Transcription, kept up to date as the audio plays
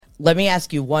let me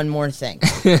ask you one more thing.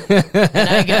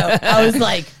 And I was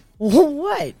like,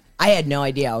 what? I had no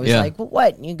idea. I was like, well,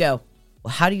 what? And you go,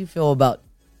 well, how do you feel about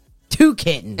 2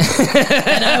 kittens?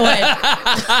 And I went,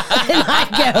 and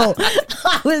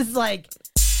I was like,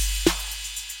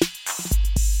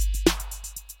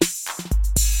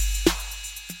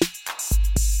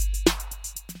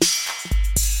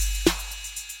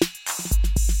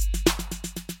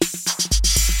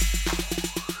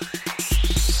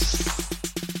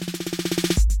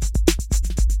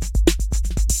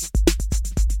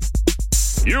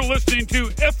 You're listening to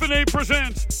FnA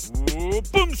Presents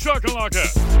Boom Shakalaka.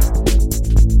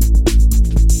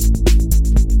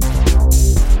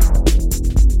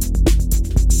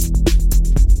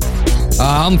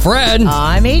 I'm Fred.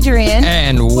 I'm Adrian.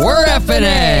 And we're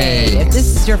FnA. If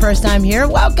this is your first time here,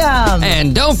 welcome.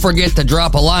 And don't forget to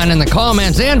drop a line in the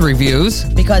comments and reviews.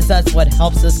 Because that's what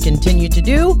helps us continue to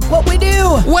do what we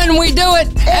do. When we do it.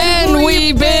 And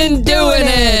we've been doing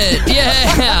it.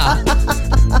 Yeah.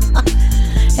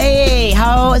 Hey,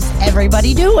 how's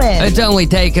everybody doing? It's only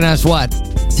taken us,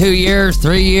 2 years,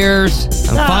 3 years?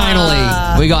 And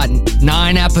finally, we got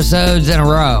 9 episodes in a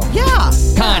row. Yeah.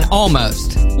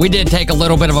 Almost. We did take a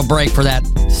little bit of a break for that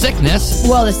sickness.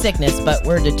 Well, the sickness, but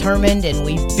we're determined, and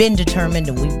we've been determined,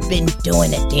 and we've been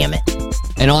doing it, damn it.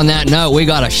 And on that note, we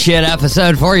got a shit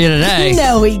episode for you today.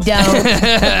 No, we don't. Don't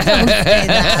say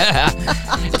that.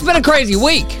 It's been a crazy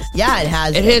week. Yeah, it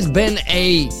has. It has been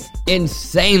a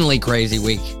insanely crazy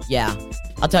week. Yeah.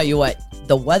 I'll tell you what,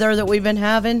 the weather that we've been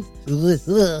having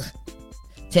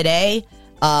today,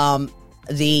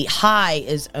 the high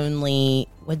is only,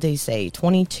 what'd they say,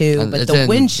 22, but the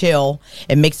wind chill,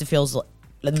 it makes it feel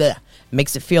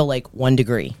like 1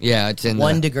 degree. Yeah, it's in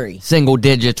 1 degree. Single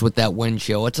digits with that wind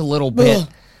chill. It's a little bit,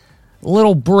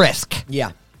 little brisk.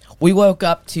 Yeah. We woke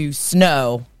up to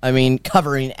snow,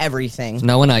 covering everything.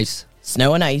 Snow and ice.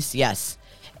 Snow and ice, yes.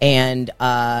 And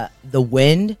the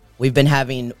wind, we've been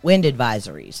having wind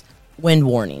advisories, wind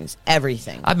warnings,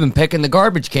 everything. I've been picking the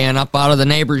garbage can up out of the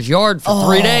neighbor's yard for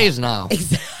 3 days now.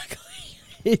 Exactly.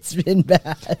 It's been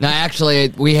bad. Now, actually,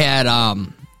 we had,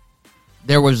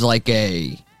 there was like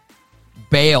a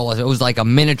bale. It was like a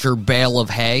miniature bale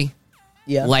of hay.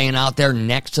 Yeah. Laying out there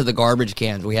next to the garbage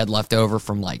cans we had left over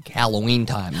from like Halloween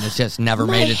time. It's just never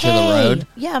made it to the road.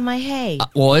 Yeah, my hay.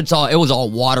 Well, it was all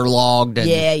waterlogged and,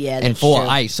 and full of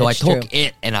ice. So that's I took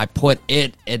it and I put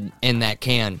it in that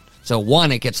can. So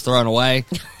 1, it gets thrown away.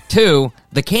 2,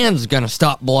 the can's going to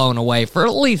stop blowing away for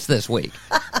at least this week.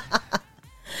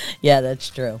 Yeah,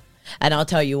 that's true. And I'll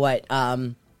tell you what,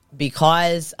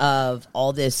 because of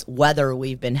all this weather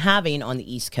we've been having on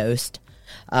the East Coast,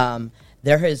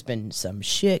 there has been some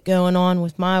shit going on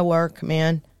with my work,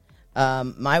 man.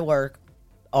 My work,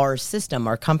 our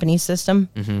company system,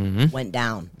 went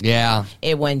down. Yeah.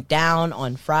 It went down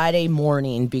on Friday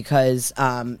morning because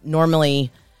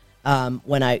normally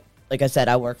when like I said,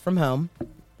 I work from home,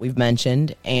 we've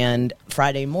mentioned, and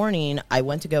Friday morning I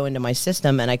went to go into my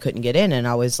system and I couldn't get in, and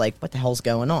I was like, what the hell's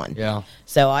going on? Yeah.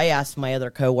 So I asked my other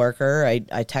coworker, I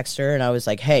texted her and I was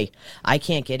like, hey, I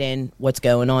can't get in, what's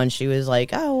going on? She was like,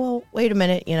 oh, well, wait a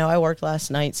minute, I worked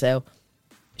last night. So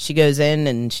she goes in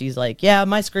and she's like, yeah,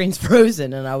 my screen's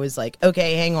frozen. And I was like,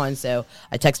 okay, hang on. So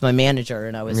I text my manager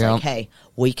and I was like, hey,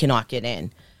 we cannot get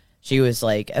in. She was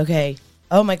like, okay,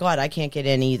 oh my God, I can't get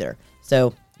in either.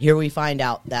 So here we find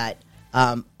out that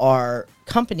our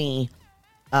company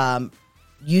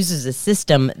uses a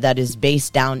system that is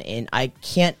based down in, I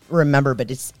can't remember,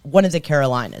 but it's one of the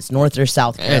Carolinas, North or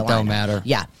South Carolina. It don't matter.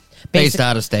 Yeah. Based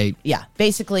out of state. Yeah.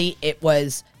 Basically,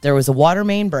 there was a water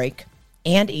main break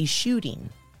and a shooting.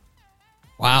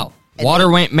 Wow. Water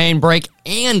main break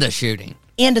and a shooting.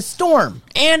 And a storm.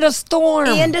 And a storm.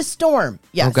 And a storm.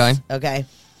 Yes. Okay.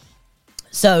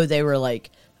 So they were like,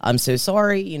 I'm so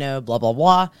sorry, blah, blah,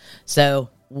 blah. So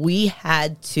we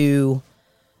had to,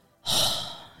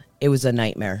 it was a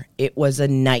nightmare.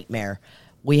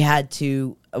 We had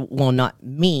to, well, not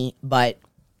me, but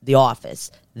the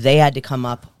office. They had to come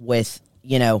up with,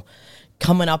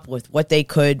 coming up with what they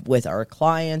could with our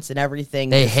clients and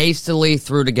everything. They hastily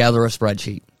threw together a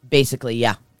spreadsheet. Basically,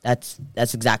 yeah. That's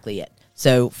exactly it.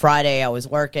 So Friday I was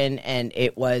working and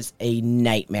it was a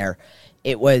nightmare.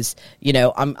 It was,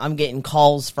 I'm getting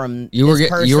calls from this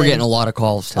person. You were getting a lot of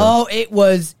calls, too. Oh, it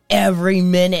was every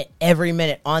minute,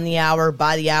 on the hour,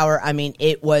 by the hour.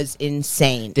 It was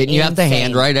insane. Didn't you have to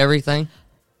handwrite everything?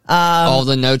 All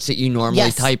the notes that you normally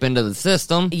type into the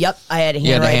system? Yep, I had to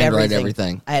handwrite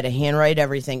everything. I had to handwrite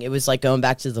everything. It was like going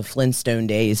back to the Flintstone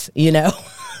days,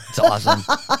 It's awesome.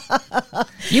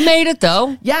 You made it,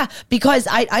 though. Yeah, because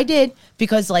I did.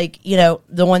 Because, the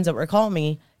ones that were calling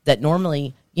me that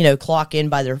normally clock in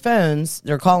by their phones,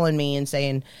 they're calling me and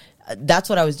saying, that's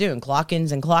what I was doing, clock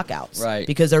ins and clock outs. Right.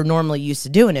 Because they're normally used to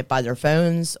doing it by their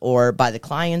phones or by the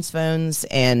client's phones.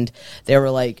 And they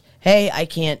were like, hey, I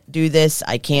can't do this.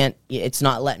 It's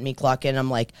not letting me clock in. I'm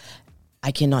like,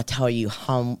 I cannot tell you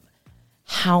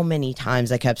how many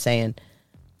times I kept saying,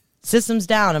 system's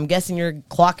down. I'm guessing you're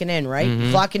clocking in, right?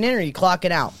 Mm-hmm. Clocking in or you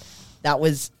clocking out? That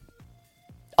was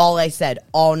all I said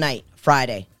all night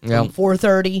Friday from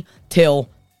 4:30 till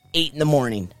 8 in the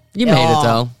morning. You made it,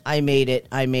 though. I made it.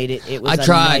 It was a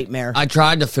nightmare. I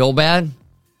tried to feel bad,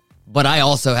 but I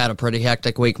also had a pretty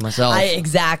hectic week myself.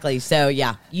 Exactly. So,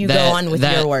 yeah, you go on with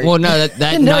your work. Well, no,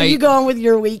 that no, night... you go on with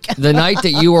your week. The night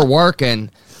that you were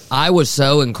working, I was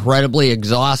so incredibly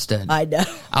exhausted. I know.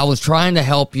 I was trying to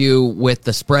help you with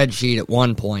the spreadsheet at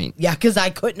one point. Yeah, because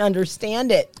I couldn't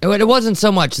understand it. It wasn't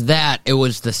so much that, it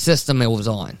was the system it was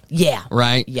on. Yeah.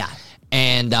 Right? Yeah.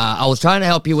 And I was trying to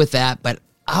help you with that, but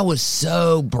I was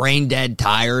so brain dead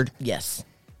tired. Yes.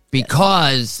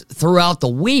 Because throughout the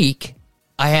week,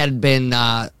 I had been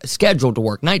scheduled to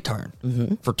work night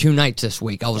turn for 2 nights this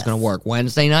week. I was going to work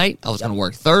Wednesday night. I was going to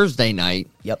work Thursday night.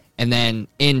 Yep. And then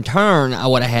in turn, I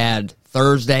would have had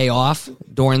Thursday off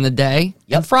during the day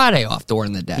and Friday off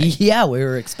during the day. Yeah, we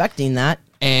were expecting that.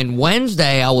 And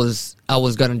Wednesday, I was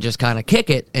going to just kind of kick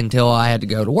it until I had to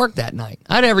go to work that night.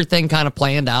 I had everything kind of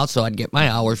planned out so I'd get my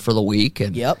hours for the week,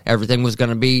 and everything was going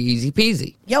to be easy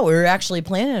peasy. Yeah, we were actually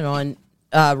planning on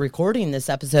recording this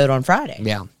episode on Friday.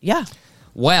 Yeah. Yeah.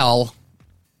 Well,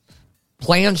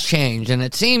 plans change, and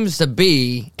it seems to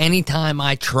be anytime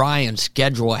I try and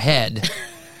schedule ahead,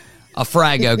 a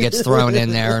frago gets thrown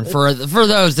in there. And for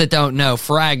those that don't know,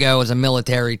 frago is a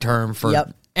military term for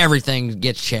everything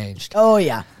gets changed. Oh,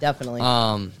 yeah, definitely.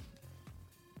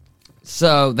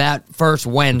 So that first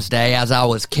Wednesday, as I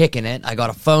was kicking it, I got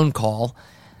a phone call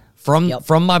from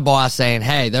my boss saying,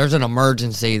 hey, there's an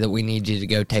emergency that we need you to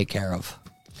go take care of.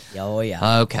 Oh,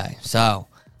 yeah. Okay, so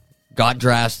got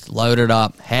dressed, loaded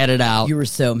up, headed out. You were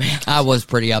so mad. I was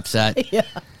pretty upset. Yeah.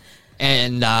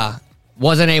 And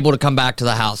wasn't able to come back to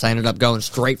the house. I ended up going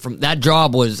straight from... That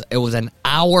job was an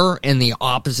hour in the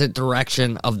opposite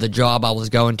direction of the job I was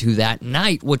going to that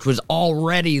night, which was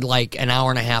already like an hour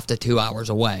and a half to 2 hours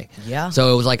away. Yeah.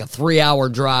 So it was like a 3-hour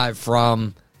drive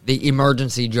from the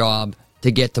emergency job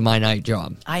to get to my night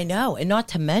job. I know. And not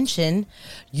to mention,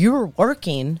 you were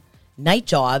working night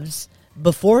jobs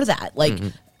before that. Like,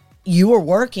 you were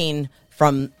working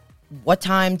from... what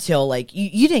time till, like,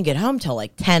 you didn't get home till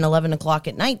like 10, 11 o'clock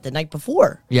at night the night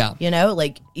before. Yeah.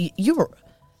 Like, you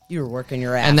were working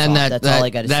your ass and then off. That's all I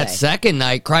got to say. That second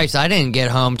night, Christ, I didn't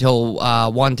get home till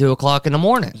 1, 2 o'clock in the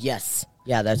morning. Yes.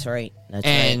 Yeah, that's right.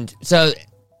 So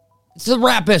to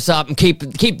wrap this up and keep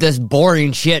this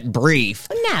boring shit brief.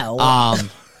 No. I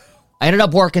ended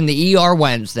up working the ER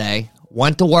Wednesday,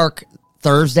 went to work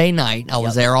Thursday night. I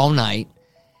was there all night,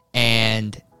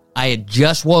 and I had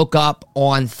just woke up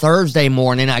on Thursday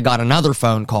morning. I got another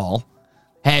phone call.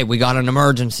 Hey, we got an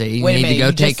emergency. You need to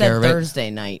go take care of it.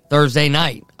 Thursday night. Thursday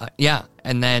night. Yeah.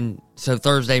 And then, so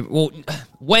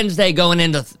Wednesday going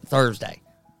into Thursday.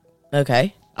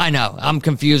 Okay. I know. I'm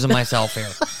confusing myself here.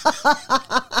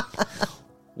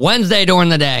 Wednesday during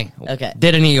the day. Okay.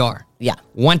 Did an ER. Yeah.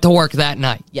 Went to work that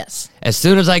night. Yes. As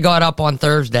soon as I got up on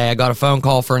Thursday, I got a phone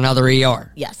call for another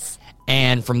ER. Yes.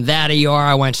 And from that ER,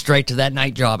 I went straight to that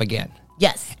night job again.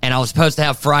 Yes. And I was supposed to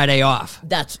have Friday off.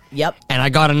 Yep. And I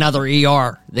got another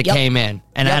ER that came in,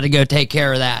 and I had to go take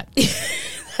care of that.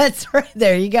 That's right.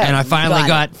 There you go. And I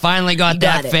finally got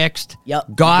that fixed.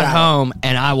 Yep. Got home,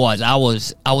 and I was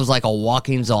like a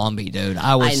walking zombie, dude.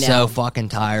 I was so fucking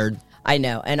tired. I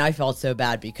know. And I felt so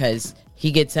bad because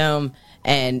he gets home,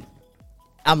 and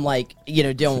I'm like,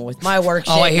 dealing with my work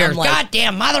shit. Oh, I hear, like,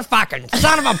 goddamn motherfucking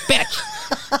son of a bitch.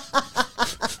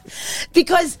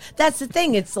 Because that's the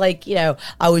thing. It's like,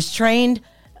 I was trained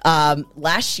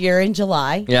last year in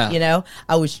July. Yeah.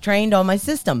 I was trained on my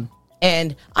system.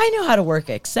 And I know how to work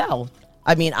Excel.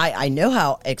 I mean, I know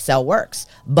how Excel works.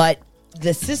 But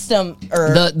the system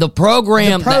or the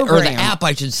program or the app,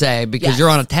 I should say, because you're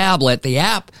on a tablet, the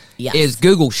app is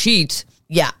Google Sheets.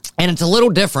 Yeah. And it's a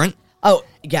little different. Oh,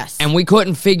 yes. And we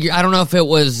couldn't figure, I don't know if it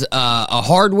was a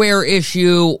hardware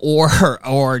issue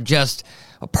or just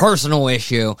a personal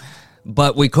issue,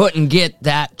 but we couldn't get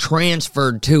that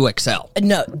transferred to Excel.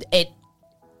 No,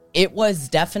 it was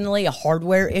definitely a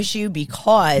hardware issue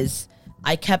because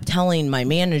I kept telling my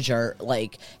manager,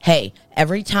 like, hey,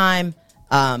 every time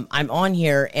I'm on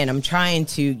here and I'm trying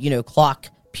to, clock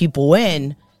people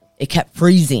in, it kept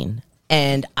freezing.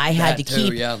 And I had to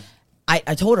keep...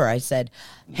 I told her, I said,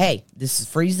 hey, this is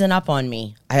freezing up on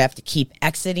me. I have to keep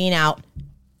exiting out,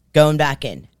 going back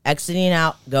in, exiting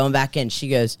out, going back in. She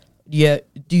goes, yeah,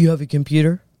 do you have a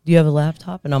computer? Do you have a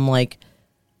laptop? And I'm like,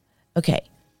 okay,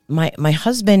 my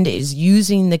husband is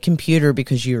using the computer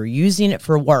because you're using it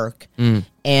for work.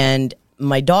 And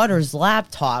my daughter's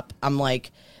laptop, I'm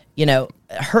like, you know,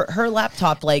 her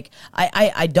laptop, like,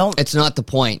 I don't. It's not the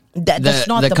point. That's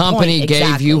not the company point. gave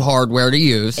Exactly. you hardware to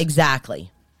use. Exactly.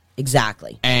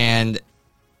 And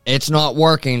it's not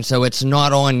working, so it's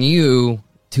not on you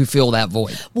to fill that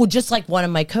void. Well, just like one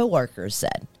of my coworkers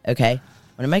said, okay?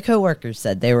 One of my coworkers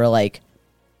said, they were like,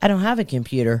 I don't have a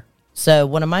computer, so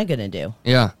what am I going to do?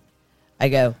 Yeah. I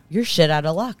go, you're shit out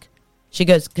of luck. She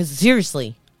goes, because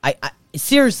seriously,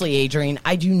 seriously, Adrienne,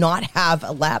 I do not have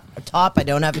a laptop. I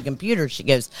don't have a computer. She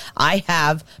goes, I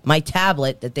have my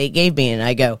tablet that they gave me. And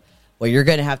I go, well, you're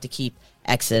going to have to keep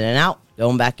exiting out,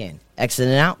 going back in,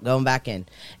 exiting out, going back in.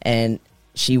 And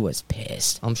she was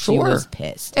pissed. I'm sure. She was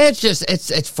pissed. It's just,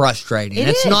 it's frustrating.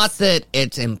 It's not that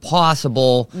it's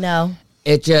impossible. No.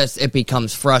 It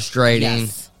becomes frustrating.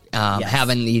 Yes.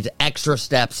 Having these extra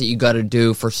steps that you got to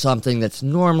do for something that's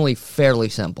normally fairly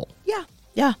simple.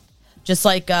 Yeah. Just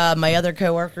like my other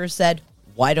coworkers said,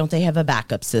 why don't they have a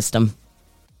backup system?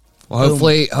 Well,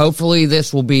 hopefully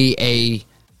this will be a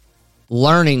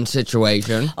learning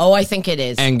situation. Oh, I think it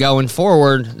is. And going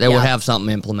forward, they will have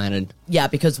something implemented. Yeah,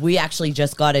 because we actually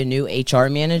just got a new HR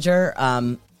manager,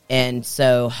 and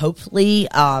so hopefully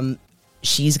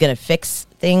she's going to fix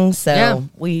things. So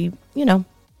we, you know.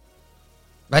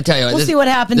 I tell you, we'll see what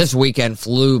happens. This weekend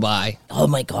flew by. Oh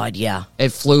my God, yeah,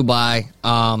 it flew by.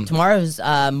 Tomorrow's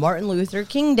Martin Luther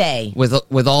King Day.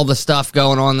 With all the stuff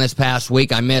going on this past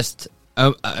week, I missed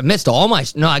all my.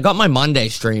 No, I got my Monday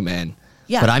stream in.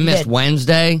 Yeah, but I missed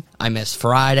Wednesday. I missed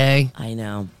Friday. I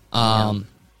know.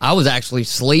 I was actually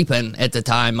sleeping at the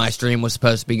time my stream was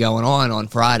supposed to be going on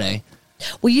Friday.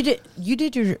 Well, you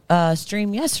did your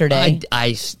stream yesterday.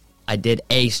 I did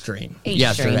a stream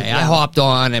yesterday. I hopped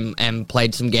on and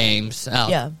played some games.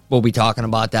 We'll be talking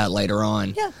about that later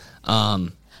on. Yeah.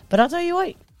 But I'll tell you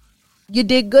what, you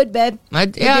did good, babe. You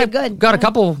did good. Got a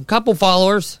couple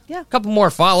followers. Yeah. A couple more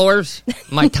followers.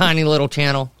 My tiny little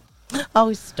channel.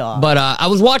 Oh, stop. But I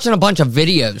was watching a bunch of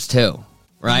videos too.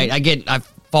 Right. Mm-hmm. I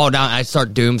fall down. I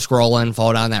start doom scrolling,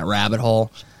 fall down that rabbit hole,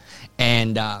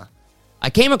 and I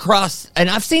came across,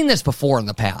 and I've seen this before in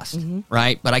the past,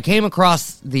 right? But I came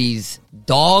across these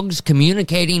dogs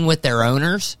communicating with their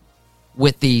owners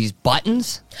with these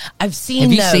buttons. I've seen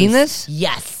those. Have you seen this?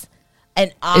 Yes. And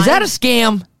is that a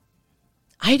scam?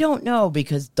 I don't know,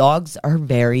 because dogs are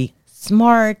very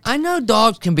smart. I know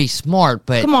dogs can be smart,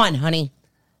 but... Come on, honey.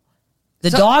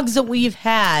 The dogs that we've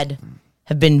had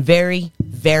have been very,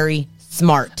 very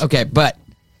smart. Okay, but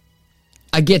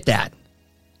I get that.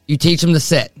 You teach them to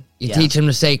sit. You teach them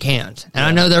to shake hands. And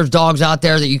I know there's dogs out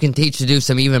there that you can teach to do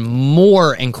some even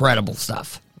more incredible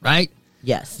stuff, right?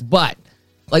 Yes. But,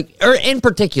 in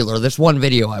particular, this one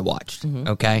video I watched,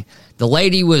 okay? The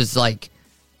lady was,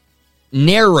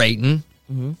 narrating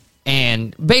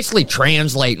and basically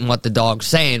translating what the dog's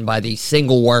saying by these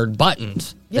single-word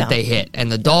buttons that they hit.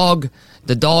 And the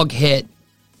dog hit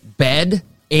bed,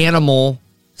 animal,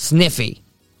 sniffy.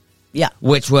 Yeah.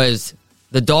 Which was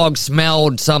the dog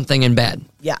smelled something in bed.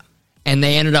 Yeah. And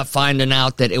they ended up finding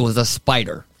out that it was a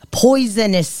spider. A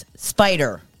poisonous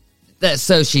spider.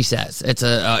 So she says.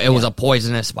 It was a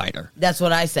poisonous spider. That's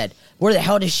what I said. Where the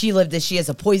hell does she live that she has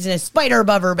a poisonous spider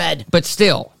above her bed? But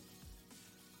still,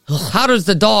 how does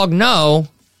the dog know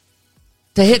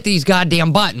to hit these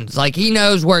goddamn buttons? He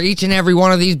knows where each and every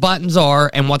one of these buttons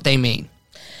are and what they mean.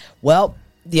 Well,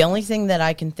 the only thing that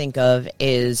I can think of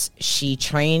is she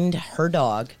trained her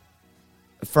dog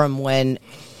from when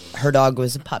her dog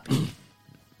was a puppy.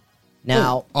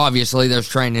 Now, obviously, there's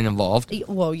training involved.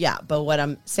 Well, yeah, but what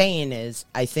I'm saying is,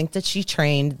 I think that she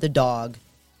trained the dog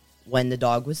when the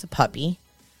dog was a puppy,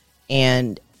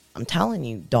 and I'm telling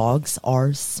you, dogs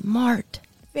are smart,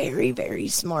 very, very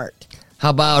smart.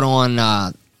 How about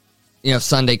on,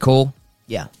 Sunday Cool?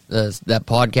 Yeah, that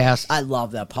podcast. I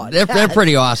love that podcast. They're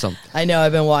pretty awesome. I know.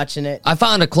 I've been watching it. I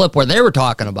found a clip where they were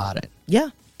talking about it. Yeah.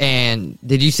 And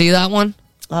did you see that one?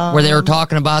 Where they were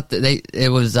talking about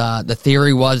the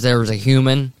theory was there was a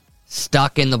human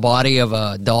stuck in the body of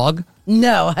a dog.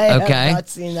 No, I have not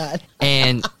seen that.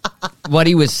 And what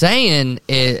he was saying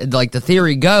is, the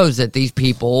theory goes that these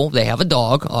people, they have a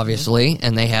dog, obviously,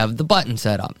 and they have the button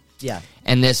set up. Yeah.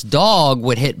 And this dog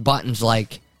would hit buttons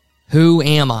like, "Who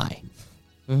am I?"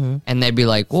 And they'd be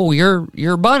like, "Well,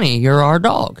 you're Bunny, you're our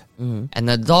dog." And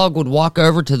the dog would walk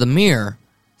over to the mirror,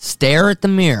 stare at the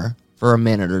mirror for a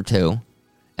minute or two,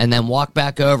 and then walk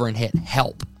back over and hit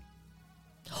help.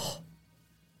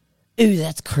 Ooh,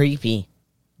 that's creepy.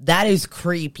 That is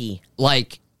creepy.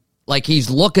 Like he's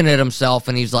looking at himself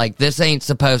and he's like, this ain't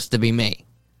supposed to be me.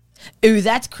 Ooh,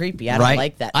 that's creepy. I don't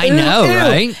like that. I know,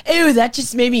 right? Ew, that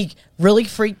just made me really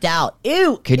freaked out.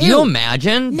 Ew. Could you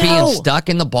imagine being stuck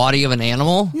in the body of an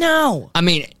animal? No. I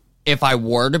mean, if I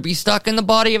were to be stuck in the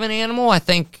body of an animal, I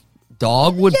think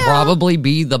dog would probably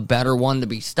be the better one to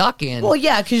be stuck in. Well,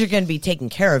 yeah, because you're going to be taken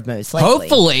care of most likely.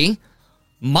 Hopefully.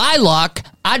 My luck,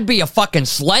 I'd be a fucking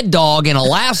sled dog in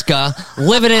Alaska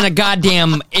living in a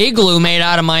goddamn igloo made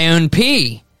out of my own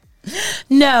pee.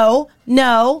 No,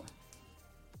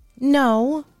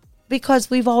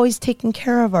 because we've always taken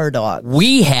care of our dogs.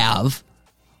 We have.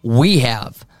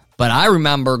 But I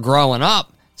remember growing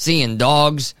up seeing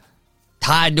dogs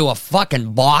tied to a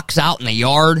fucking box out in the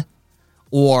yard,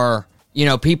 or,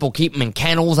 people keep them in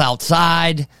kennels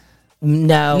outside.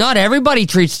 No. Not everybody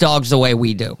treats dogs the way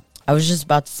we do. I was just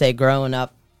about to say, growing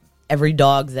up, every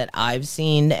dog that I've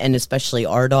seen, and especially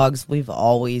our dogs, we've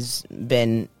always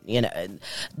been,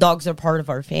 dogs are part of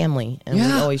our family, and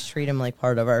we always treat them like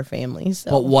part of our family.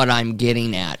 So. But what I'm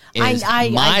getting at is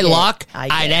my luck,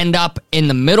 I'd end up in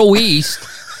the Middle East,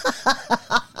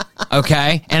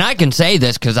 okay? And I can say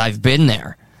this because I've been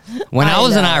there. When I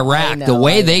was in Iraq, the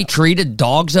way they treated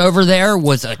dogs over there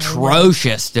was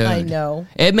atrocious, dude. I know.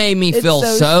 It made me feel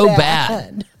so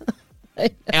bad.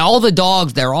 And all the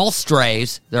dogs, they're all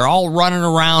strays. They're all running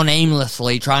around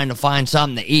aimlessly trying to find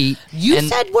something to eat. You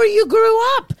said where you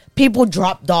grew up, people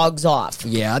drop dogs off.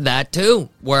 Yeah, that too.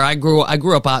 Where I grew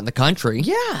up out in the country.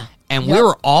 Yeah. And we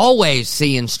were always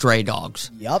seeing stray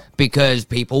dogs. Yep. Because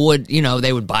people would,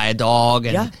 they would buy a dog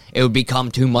and it would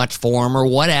become too much for them or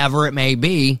whatever it may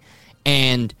be.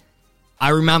 And I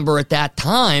remember at that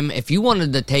time, if you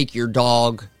wanted to take your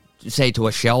dog, say, to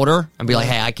a shelter and be like,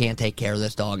 hey, I can't take care of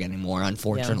this dog anymore,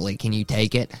 unfortunately. Can you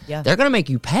take it? Yeah. They're going to make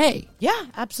you pay. Yeah,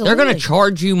 absolutely. They're going to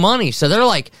charge you money. So they're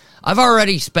like, I've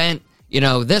already spent,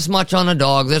 this much on a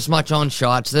dog, this much on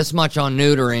shots, this much on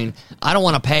neutering. I don't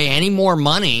want to pay any more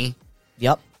money.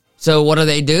 Yep. So what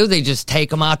do? They just take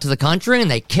them out to the country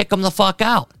and they kick them the fuck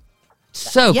out.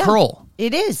 So cruel.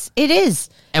 It is.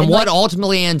 And what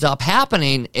ultimately ends up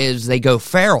happening is they go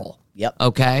feral. Yep.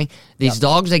 Okay? These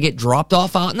dogs, they get dropped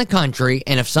off out in the country,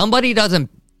 and if somebody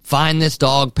doesn't find this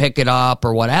dog, pick it up,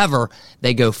 or whatever,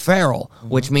 they go feral,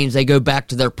 which means they go back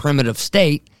to their primitive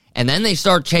state, and then they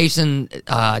start chasing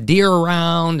deer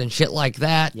around and shit like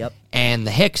that. Yep. And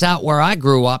the hicks out where I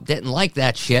grew up didn't like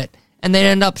that shit, and they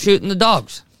end up shooting the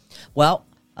dogs. Well,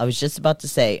 I was just about to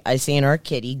say, I seen our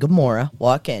kitty, Gamora,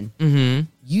 walk in. Mm-hmm.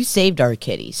 You saved our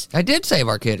kitties. I did save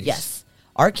our kitties. Yes.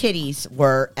 Our kitties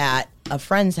were at a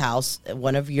friend's house,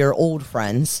 one of your old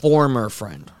friends. Former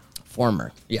friend.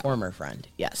 Former friend,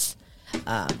 yes.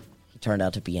 He turned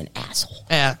out to be an asshole.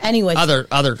 Yeah. Anyways.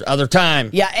 Other time.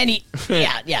 Yeah,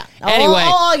 yeah. Anyway.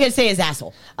 All I can say is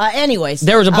asshole. Anyways.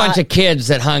 There was a bunch of kids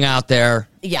that hung out there.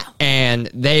 Yeah. And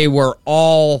they were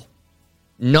all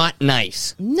not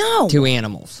nice. No. To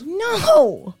animals.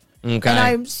 No. Okay. And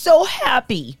I'm so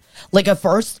happy. Like, at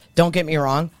first, don't get me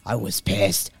wrong, I was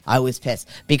pissed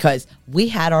because we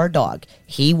had our dog.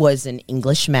 He was an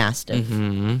English Mastiff.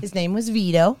 Mm-hmm. His name was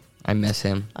Vito. I miss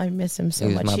him. I miss him so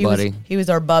much. My buddy. He was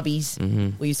our bubbies.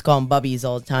 Mm-hmm. We used to call him bubbies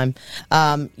all the time.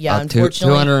 Unfortunately,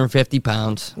 250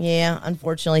 pounds. Yeah,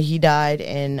 unfortunately, he died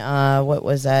in what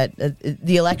was that?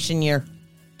 The election year,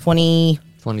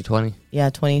 2020. Yeah,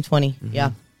 2020. Mm-hmm.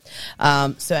 Yeah.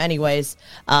 So, anyways,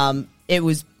 it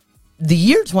was the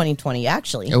year 2020.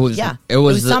 Actually, it was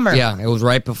summer. Yeah, it was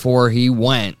right before he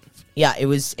went. Yeah, it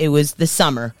was the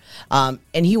summer, and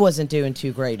he wasn't doing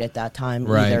too great at that time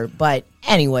either. But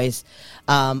anyways,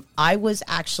 I was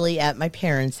actually at my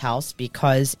parents' house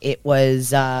because it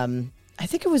was, I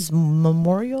think it was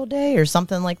Memorial Day or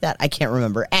something like that. I can't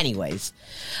remember. Anyways,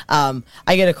 I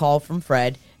get a call from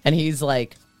Fred, and he's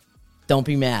like, "Don't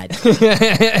be mad." That's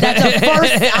the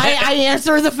first. I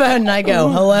answer the phone and I go,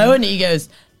 "Hello," and he goes,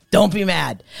 "Don't be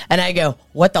mad." And I go,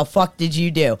 "What the fuck did you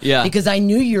do?" Yeah. Because I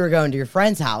knew you were going to your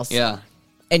friend's house. Yeah.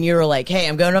 And you were like, "Hey,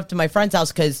 I'm going up to my friend's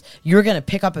house because you're going to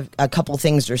pick up a couple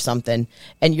things or something."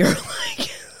 And you're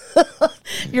like,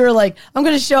 "I'm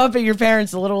going to show up at your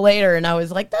parents' a little later." And I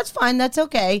was like, "That's fine. That's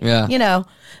okay." Yeah.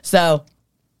 So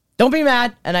don't be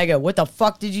mad. And I go, "What the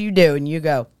fuck did you do?" And you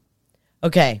go,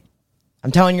 "Okay,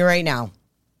 I'm telling you right now.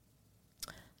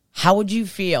 How would you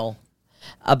feel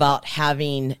about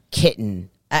having kitten?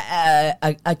 A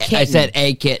kitten." I said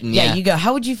a kitten. Yeah. You go,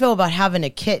 "How would you feel about having a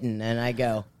kitten?" And I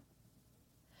go,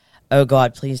 "Oh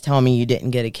God, please tell me you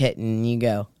didn't get a kitten." And you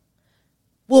go,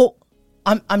 "Well,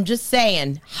 I'm just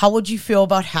saying, how would you feel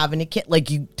about having a kitten?" Like,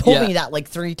 you told me that like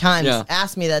 3 times,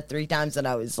 asked me that 3 times, and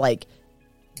I was like,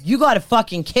 "You got a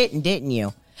fucking kitten, didn't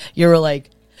you?" You were like,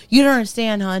 you don't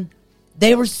understand, hon.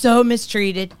 They were so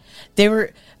mistreated.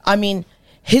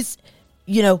 His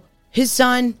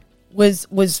son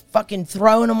was fucking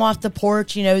throwing him off the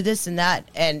porch, this and that.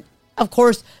 And of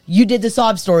course, you did the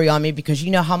sob story on me because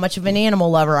you know how much of an animal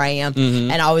lover I am.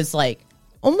 Mm-hmm. And I was like,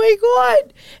 oh my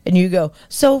God. And you go,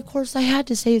 so of course I had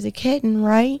to save the kitten,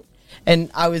 right?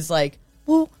 And I was like,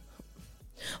 well,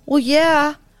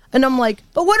 yeah. And I'm like,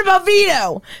 but what about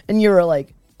Vito? And you were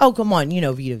like, oh, come on.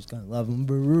 Vito's going to love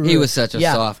him. He was such a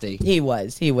softie. He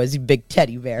was a big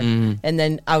teddy bear. Mm. And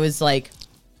then I was like,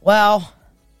 well,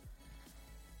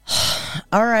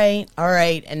 all right.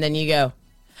 And then you go,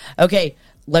 okay,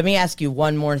 let me ask you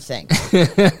one more thing. And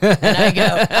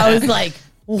I was like,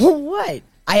 what?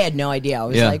 I had no idea. I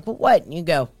was like, well, what? And you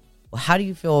go, well, how do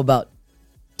you feel about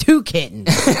 2 kittens?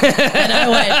 And I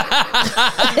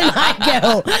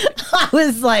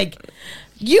was like,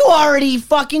 you already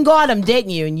fucking got them,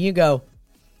 didn't you? And you go,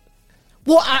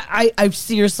 well, I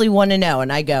seriously want to know.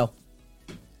 And I go,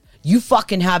 you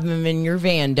fucking have them in your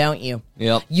van, don't you?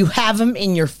 Yep. You have them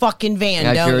in your fucking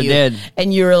van, don't sure you? Did.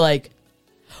 And you were like,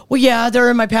 well, yeah,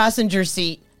 they're in my passenger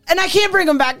seat. And I can't bring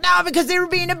them back now because they were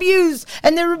being abused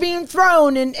and they were being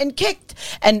thrown and kicked.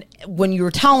 And when you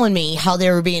were telling me how they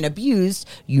were being abused,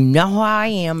 you know how I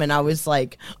am. And I was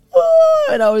like, oh,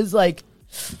 and I was like,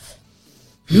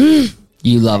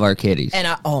 You love our kitties. And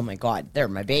oh my God, they're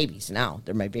my babies now.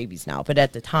 But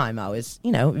at the time, I was,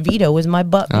 Vito was my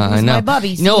my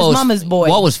bubby. He was mama's boy.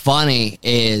 What was funny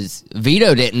is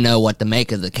Vito didn't know what to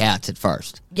make of the cats at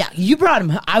first. Yeah, you brought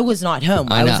him. I was not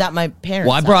home. I was at my parents'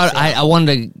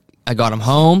 Well, I got him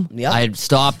home. Yep. I had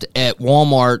stopped at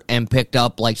Walmart and picked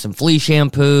up like some flea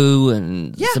shampoo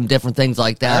and some different things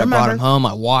like that. I brought him home.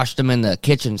 I washed them in the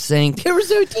kitchen sink. They were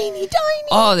so teeny tiny.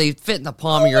 Oh, they fit in the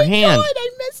palm of your hand. God, I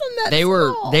miss them that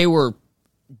They were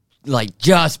like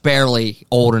just barely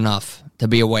old enough to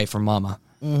be away from mama.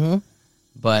 Mm-hmm.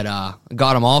 But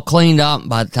got them all cleaned up.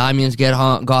 By the time you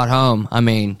got home, I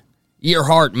mean, your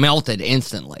heart melted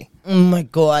instantly. Oh my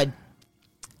God.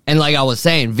 And like I was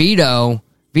saying, Vito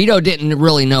didn't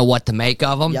really know what to make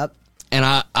of them. Yep. And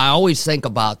I always think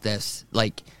about this,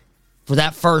 like, for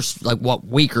that first,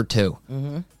 week or two,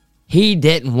 he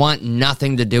didn't want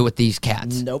nothing to do with these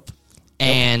cats. Nope.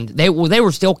 And they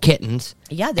were still kittens.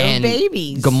 Yeah, they were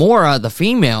babies. Gamora, the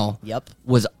female,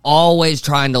 was always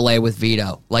trying to lay with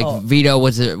Vito. Vito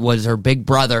was her big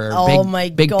brother,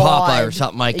 big papa or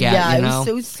something like that. Yeah, you know?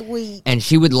 it was so sweet. And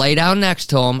she would lay down next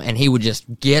to him, and he would just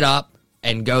get up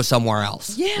and go somewhere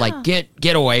else. Yeah. Like,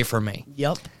 get away from me.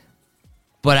 Yep.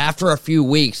 But after a few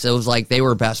weeks, it was like they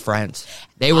were best friends.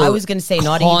 They were. I was going to say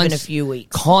not even a few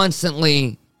weeks.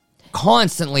 Constantly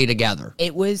together. I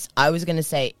was going to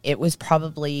say, it was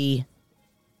probably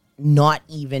not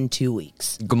even 2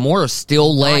 weeks. Gamora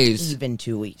still lays. Not even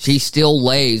 2 weeks. She still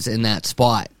lays in that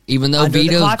spot. Even though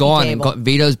Vito's gone, and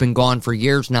Vito's been gone for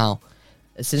years now.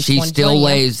 Since she still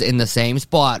lays in the same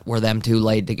spot where them two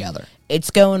laid together.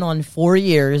 It's going on 4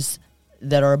 years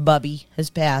that our bubby has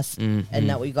passed and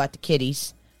that we got the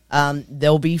kitties.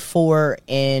 There'll be 4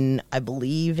 in, I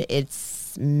believe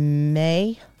it's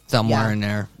May. Somewhere in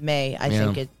there. May, I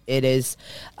think it is.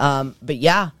 But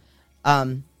yeah,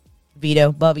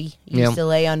 Vito, Bubby, used to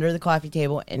lay under the coffee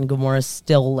table, and Gamora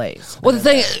still lays. Well, the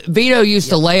thing, Vito used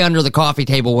to lay under the coffee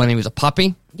table when he was a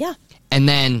puppy. Yeah. And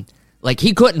then,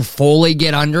 he couldn't fully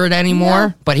get under it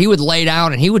anymore, but he would lay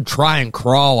down and he would try and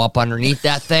crawl up underneath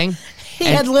that thing. He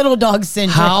had little dog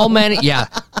syndrome.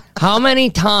 How many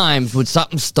times would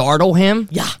something startle him?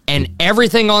 Yeah. And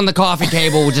everything on the coffee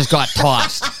table just got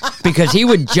tossed because he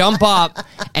would jump up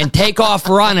and take off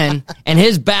running, and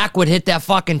his back would hit that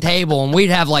fucking table, and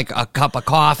we'd have a cup of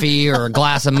coffee or a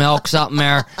glass of milk, something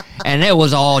there, and it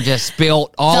was all just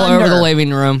spilt all over the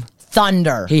living room.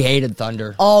 Thunder. He hated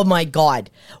thunder. Oh my God.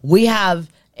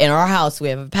 In our house, we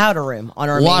have a powder room on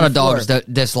our main floor. A lot of dogs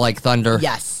dislike thunder.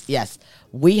 Yes.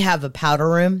 We have a powder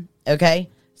room, okay?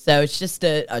 So it's just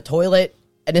a toilet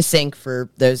and a sink for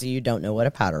those of you who don't know what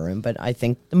a powder room, but I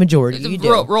think the majority of you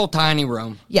do. Real tiny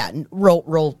room. Yeah,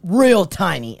 real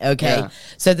tiny, okay? Yeah.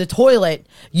 So the toilet,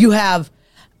 you have,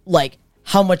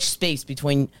 how much space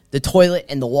between the toilet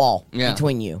and the wall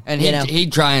between you. And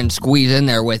he'd try and squeeze in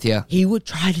there with you. He would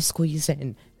try to squeeze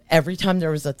in every time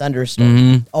there was a thunderstorm.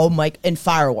 Mm-hmm. Oh, my, and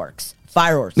fireworks.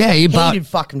 Yeah, he hated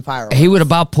fucking fireworks. He would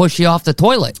about push you off the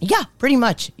toilet. Yeah, pretty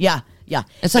much. Yeah.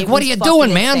 It's like, what are you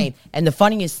doing, man? Insane. And the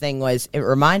funniest thing was, it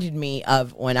reminded me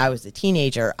of when I was a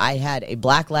teenager. I had a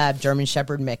Black Lab German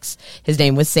Shepherd mix. His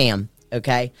name was Sam,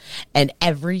 okay? And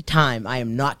every time, I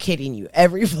am not kidding you,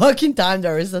 every fucking time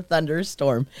there was a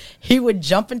thunderstorm, he would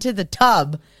jump into the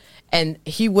tub, and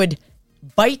he would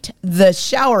bite the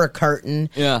shower curtain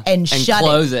and shut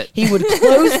close it. He would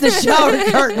close the shower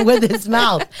curtain with his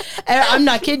mouth. And I'm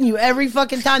not kidding you. Every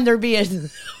fucking time there'd be a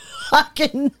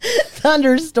fucking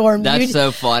thunderstorm. That's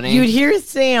so funny. You'd hear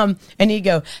Sam and he'd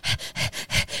go,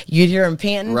 you'd hear him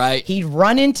panting. Right. He'd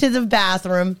run into the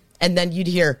bathroom and then you'd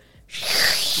hear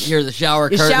the shower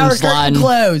curtain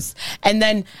close. And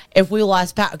then if we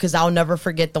lost power, because I'll never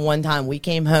forget the one time we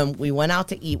came home, we went out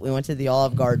to eat. We went to the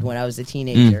Olive Garden when I was a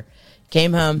teenager.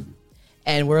 Came home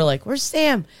and we're like, where's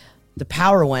Sam? The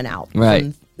power went out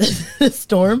from the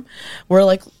storm. We're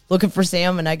like looking for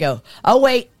Sam and I go, oh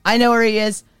wait, I know where he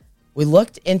is. We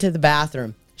looked into the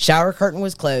bathroom. Shower curtain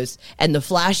was closed, and the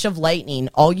flash of lightning,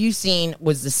 all you seen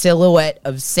was the silhouette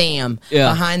of Sam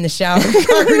behind the shower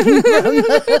curtain from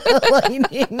the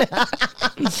lightning.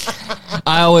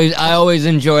 I always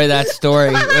enjoy that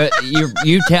story.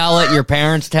 You tell it, your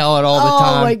parents tell it all the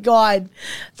time. Oh my God.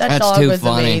 That's dog was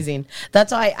funny. Amazing.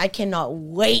 That's why I cannot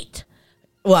wait.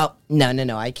 Well,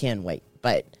 no, I can't wait.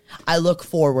 But I look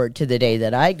forward to the day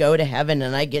that I go to heaven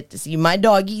and I get to see my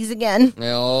doggies again.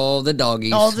 All the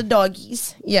doggies. All the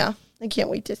doggies. Yeah. I can't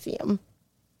wait to see them.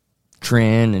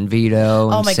 Trin and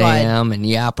Vito and Sam and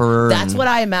Yapper. That's what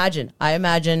I imagine. I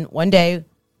imagine one day,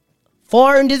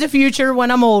 far into the future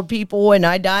when I'm old, people, and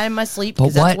I die in my sleep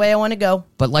because that's the way I want to go.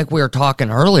 But like we were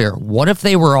talking earlier, what if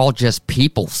they were all just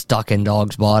people stuck in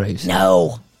dogs' bodies?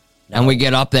 No. And we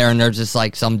get up there and there's just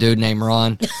like some dude named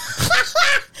Ron.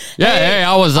 Hey,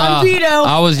 I was Vito.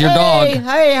 I was your dog.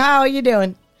 Hey, how are you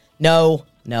doing? No.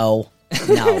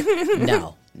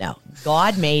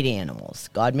 God made animals.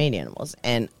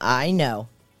 And I know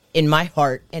in my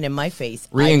heart and in my faith.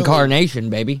 Reincarnation,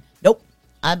 baby. Nope.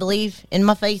 I believe in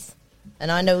my faith.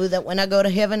 And I know that when I go to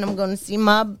heaven, I'm going to see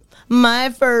my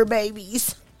fur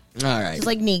babies. All right. Just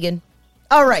like Negan.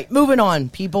 All right, moving on,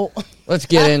 people. Let's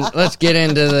get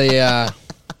into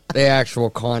the actual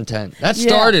content. That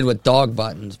started with dog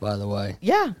buttons, by the way.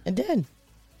 Yeah, it did.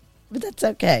 But that's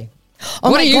okay.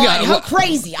 Oh what my do you God, got? how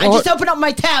crazy. I just opened up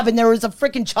my tab and there was a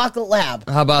freaking chocolate lab.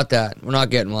 How about that? We're not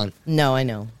getting one. No, I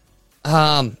know.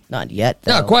 Not yet,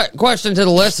 though. No, question to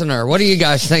the listener. What do you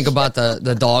guys think about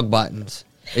the dog buttons?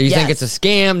 Do you think it's a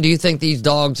scam? Do you think these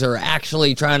dogs are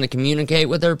actually trying to communicate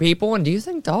with their people? And do you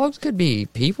think dogs could be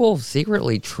people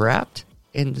secretly trapped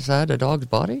inside a dog's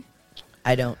body?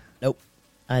 I don't. Nope.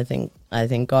 I think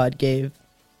God gave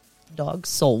dogs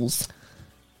souls.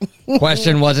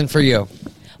 Question wasn't for you.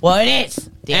 Well, it is.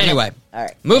 Anyway. All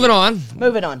right. Moving on.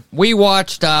 We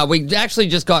watched, we actually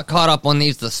just got caught up on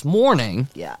these this morning.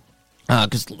 Yeah.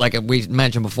 Because like we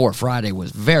mentioned before, Friday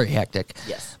was very hectic.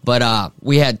 Yes. But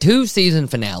we had 2 season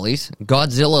finales,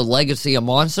 Godzilla Legacy of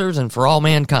Monsters and For All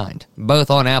Mankind,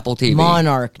 both on Apple TV.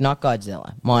 Monarch, not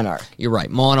Godzilla. Monarch. You're right.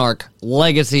 Monarch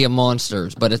Legacy of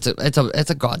Monsters, but it's a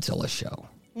Godzilla show.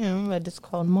 Yeah, but it's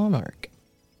called Monarch.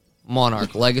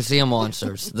 Monarch Legacy of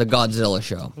Monsters, the Godzilla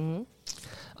show.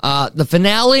 Mm-hmm. The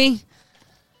finale,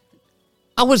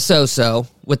 I was so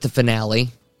with the finale.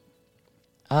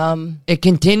 It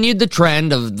continued the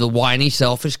trend of the whiny,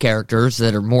 selfish characters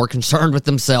that are more concerned with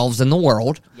themselves and the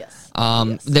world. Yes.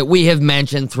 That we have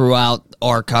mentioned throughout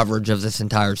our coverage of this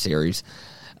entire series.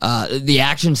 The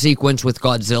action sequence with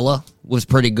Godzilla was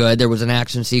pretty good. There was an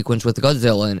action sequence with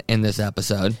Godzilla in this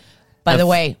episode. By the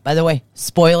way,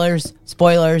 spoilers.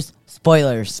 Spoilers.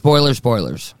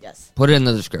 Yes. Put it in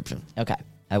the description. Okay,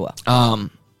 I will.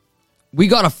 We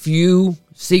got a few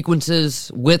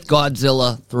sequences with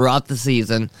Godzilla throughout the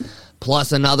season,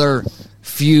 plus another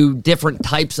few different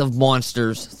types of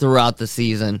monsters throughout the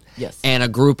season. Yes. And a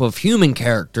group of human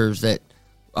characters that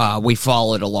we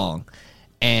followed along.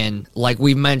 And like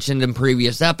we mentioned in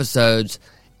previous episodes,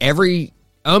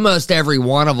 almost every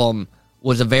one of them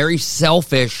was a very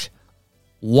selfish,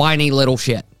 whiny little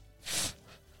shit.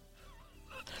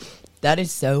 That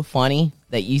is so funny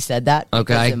that you said that. Okay.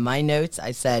 Because in my notes,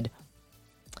 I said,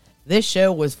 this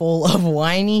show was full of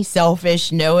whiny,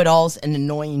 selfish, know-it-alls, and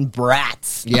annoying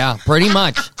brats. Yeah, pretty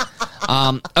much.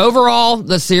 Overall,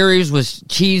 the series was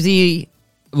cheesy.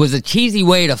 Was a cheesy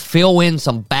way to fill in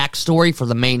some backstory for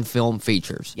the main film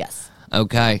features. Yes.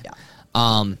 Okay. Yeah.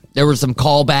 There were some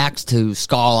callbacks to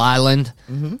Skull Island,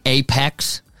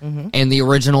 Apex, and the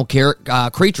original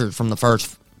creatures from the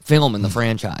first film in the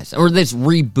franchise, or this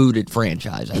rebooted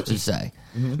franchise, I should say.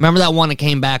 Remember that one that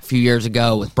came back a few years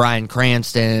ago with Bryan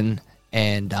Cranston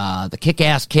and the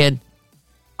Kick-Ass kid?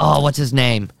 Oh, what's his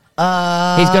name?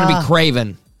 He's going to be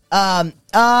Kraven.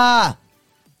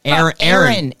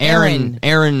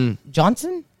 Aaron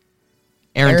Johnson?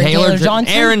 Aaron Taylor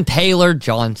Johnson? Aaron Taylor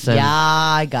Johnson. Yeah,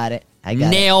 I got it.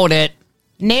 Nailed it.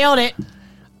 Nailed it.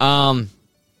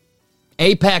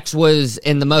 Apex was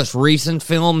in the most recent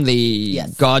film, the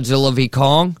Godzilla v.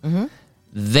 Kong. Mm-hmm.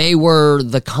 They were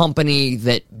the company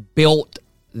that built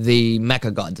the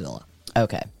Mechagodzilla.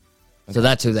 Okay. So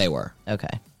that's who they were. Okay.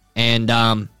 And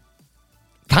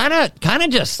kind of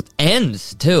just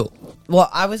ends too. Well,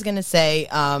 I was gonna say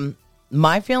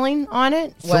my feeling on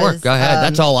it was... Sure, go ahead.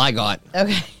 That's all I got.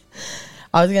 Okay.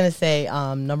 I was gonna say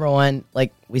number one,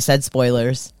 like we said,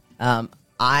 spoilers.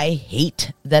 I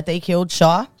hate that they killed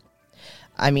Shaw.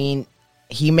 I mean,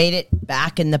 he made it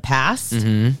back in the past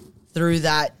through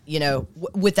that,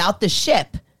 without the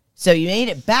ship. So you made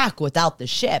it back without the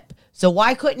ship. So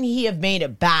why couldn't he have made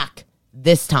it back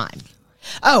this time?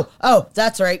 Oh,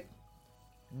 that's right.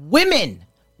 Women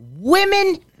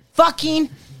fucking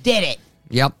did it.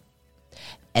 Yep.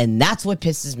 And that's what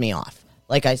pisses me off.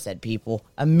 Like I said, people,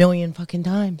 a million fucking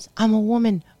times. I'm a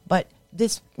woman, but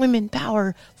this women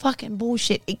power fucking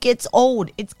bullshit. It gets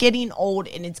old. It's getting old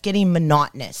and it's getting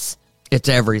monotonous. It's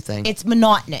everything. It's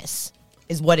monotonous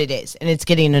is what it is. And it's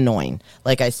getting annoying,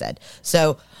 like I said.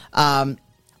 So I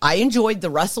enjoyed the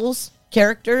Russells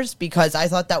characters because I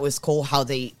thought that was cool how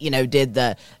they, did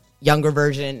the younger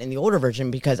version and the older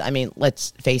version because, I mean,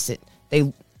 let's face it,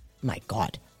 my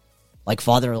God, like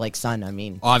father, like son, I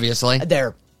mean. Obviously.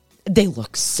 They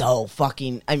look so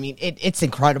fucking, I mean, it's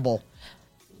incredible.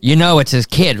 It's his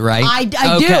kid, right? I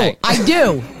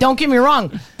do. Don't get me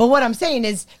wrong. But what I'm saying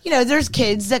is, there's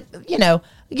kids that,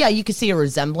 you can see a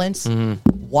resemblance.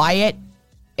 Mm-hmm. Wyatt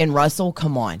and Russell,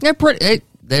 come on. It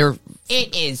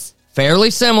is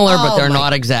fairly similar, but they're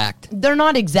not exact. They're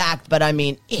not exact, but I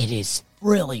mean, it is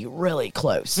really, really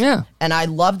close. Yeah. And I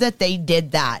love that they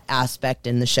did that aspect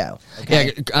in the show.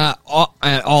 Okay? Yeah.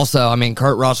 Also, I mean,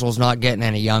 Kurt Russell's not getting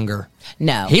any younger.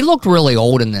 No. He looked really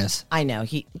old in this. I know.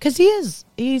 Because he's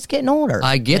getting older.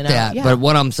 I get that. Yeah. But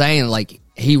what I'm saying, like,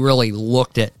 he really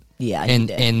looked it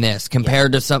in this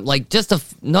compared to some, like, just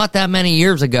not that many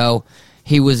years ago,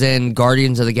 he was in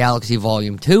Guardians of the Galaxy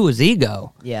Volume 2 as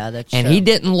Ego. Yeah, that's true. And he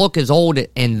didn't look as old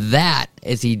in that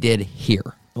as he did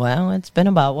here. Well, it's been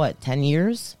about, 10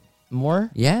 years? More?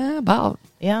 Yeah, about.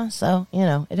 Yeah, so,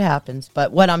 it happens.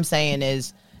 But what I'm saying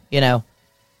is,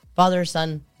 father,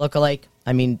 son, look-alike.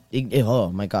 I mean,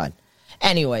 oh, my God.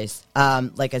 Anyways,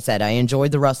 like I said, I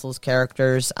enjoyed the Russells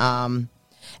characters.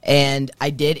 And I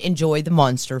did enjoy the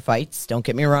monster fights. Don't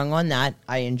get me wrong on that.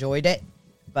 I enjoyed it.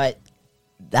 But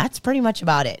that's pretty much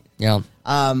about it. Yeah.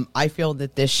 I feel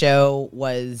that this show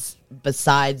was,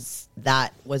 besides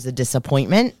that, was a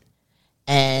disappointment.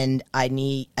 And I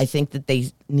think that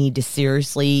they need to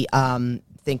seriously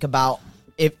think about,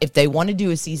 if they want to do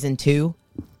a season 2,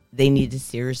 they need to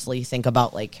seriously think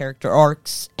about like character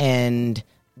arcs and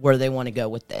where they want to go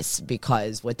with this,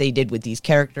 because what they did with these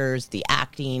characters, the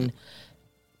acting,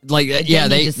 like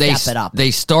they step it up.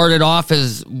 They started off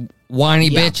as whiny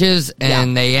bitches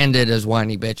and they ended as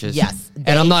whiny bitches. Yes,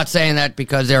 and I'm not saying that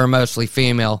because they were mostly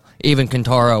female. Even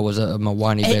Kentaro was a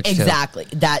whiny bitch. Exactly.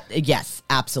 Too. That yes,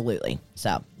 absolutely.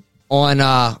 So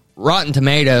on Rotten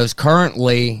Tomatoes,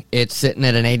 currently it's sitting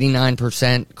at an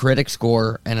 89% critic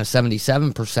score and a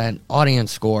 77%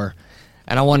 audience score.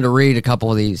 And I wanted to read a couple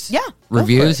of these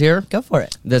reviews here. Go for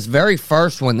it. This very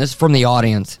first one, this is from the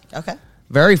audience. Okay.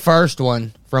 Very first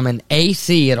one from an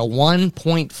AC at a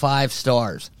 1.5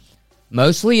 stars.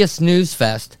 Mostly a snooze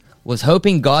fest. Was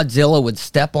hoping Godzilla would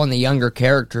step on the younger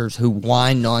characters who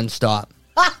whine nonstop.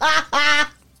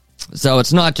 So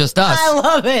it's not just us. I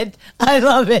love it. I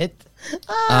love it.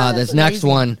 This next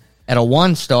one at a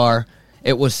 1 star.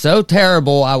 It was so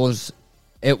terrible. I was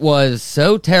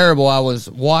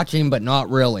watching, but not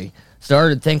really.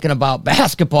 Started thinking about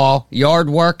basketball, yard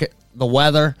work, the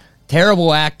weather,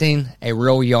 terrible acting, a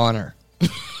real yawner.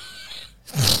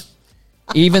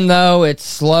 Even though it's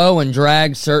slow and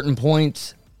drags certain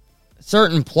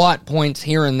plot points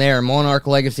here and there, Monarch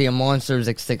Legacy of Monsters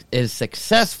is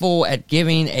successful at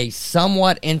giving a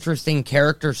somewhat interesting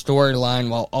character storyline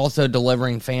while also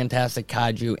delivering fantastic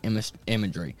kaiju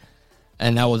imagery.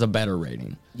 And that was a better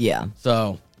rating. Yeah.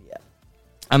 So,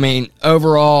 I mean,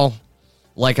 overall,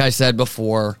 like I said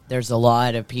before, there's a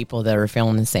lot of people that are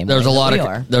feeling the same way. There's a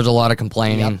lot of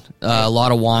complaining, a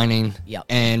lot of whining,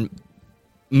 and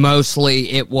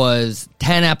mostly it was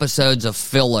 10 episodes of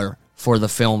filler for the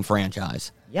film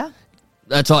franchise. Yeah.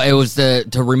 That's all. It was to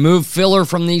remove filler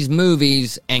from these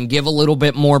movies and give a little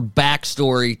bit more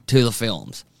backstory to the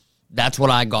films. That's what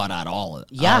I got out of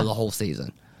out of the whole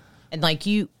season. And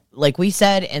like we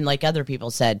said, and like other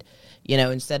people said,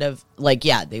 instead of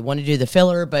they want to do the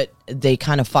filler, but they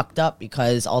kind of fucked up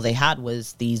because all they had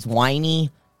was these whiny,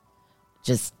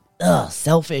 just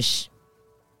selfish,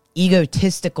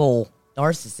 egotistical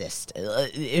narcissist.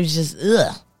 It was just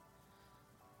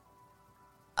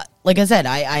like I said,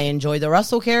 I enjoyed the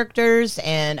Russell characters,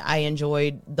 and I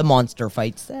enjoyed the monster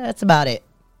fights. That's about it.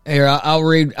 Here, I'll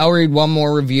read one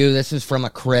more review. This is from a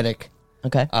critic.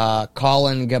 Okay.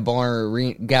 Colin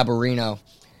Gabarino.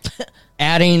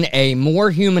 Adding a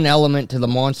more human element to the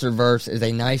Monsterverse is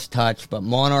a nice touch, but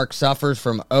Monarch suffers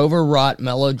from overwrought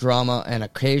melodrama and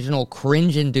occasional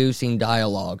cringe-inducing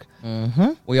dialogue.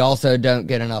 Mm-hmm. We also don't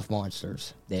get enough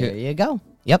monsters. There you go.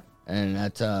 Yep. And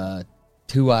that's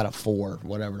 2 out of 4,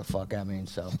 whatever the fuck that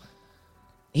means. So,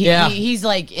 he's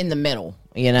like in the middle,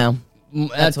 you know?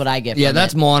 That's what I get from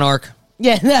that's it. Monarch.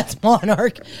 Yeah, that's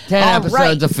Monarch. 10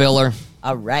 episodes of filler.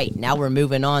 All right, now we're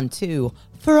moving on to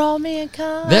For All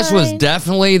Mankind. This was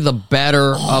definitely the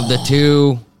better of the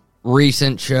 2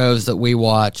 recent shows that we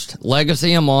watched.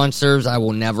 Legacy of Monsters, I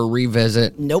will never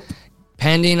revisit. Nope.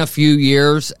 Pending a few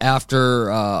years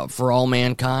after For All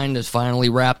Mankind is finally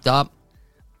wrapped up,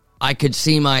 I could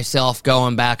see myself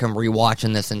going back and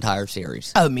rewatching this entire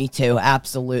series. Oh, me too.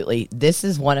 Absolutely. This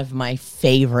is one of my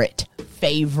favorite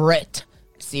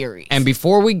series. And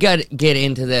before we get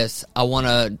into this, I want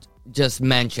to just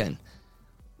mention,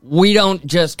 we don't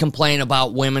just complain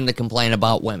about women to complain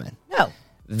about women. No.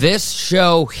 This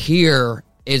show here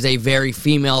is a very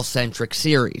female-centric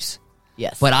series.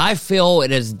 Yes. But I feel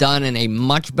it is done in a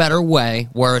much better way,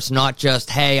 where it's not just,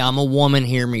 hey, I'm a woman,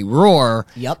 hear me roar.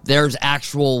 Yep. There's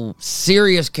actual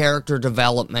serious character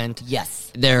development.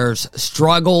 Yes. There's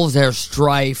struggles, there's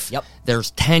strife. Yep.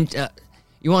 There's tension.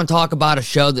 You want to talk about a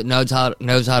show that knows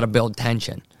how to build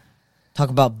tension. Talk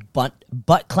about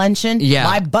butt clenching. Yeah.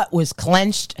 My butt was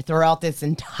clenched throughout this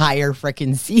entire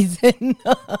freaking season.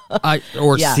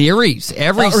 Series.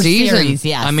 Every season. Series,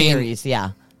 yeah. I mean, series,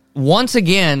 yeah. Once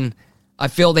again, I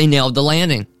feel they nailed the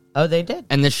landing. Oh, they did.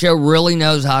 And the show really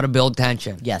knows how to build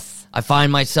tension. Yes. I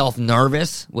find myself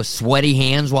nervous with sweaty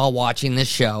hands while watching this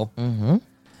show. Mm-hmm.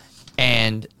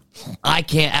 And I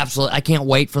can't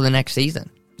wait for the next season.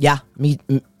 Yeah,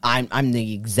 I'm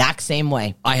the exact same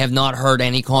way. I have not heard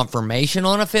any confirmation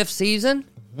on a 5th season,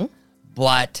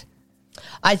 but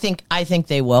I think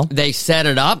they will. They set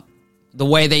it up the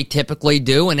way they typically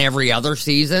do in every other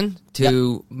season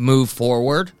to move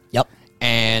forward. Yep.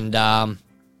 And are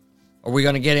we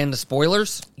going to get into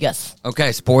spoilers? Yes.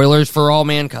 Okay, spoilers for All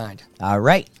Mankind. All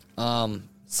right.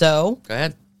 So go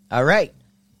ahead. All right.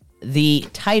 The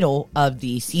title of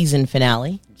the season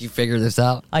finale. Did you figure this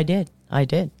out? I did.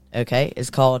 Okay. It's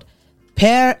called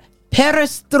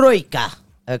Perestroika.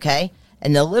 Okay.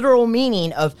 And the literal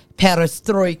meaning of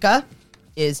perestroika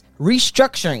is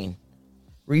restructuring,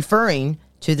 referring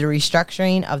to the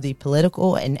restructuring of the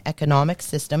political and economic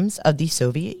systems of the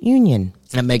Soviet Union.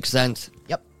 That makes sense.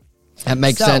 Yep. That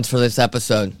makes sense for this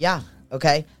episode. Yeah.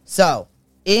 Okay. So,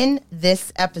 in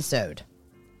this episode,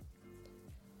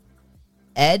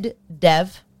 Ed,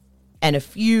 Dev, and a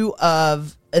few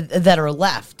of that are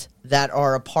left that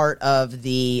are a part of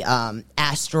the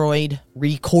asteroid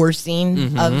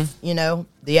recoursing of,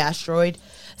 the asteroid,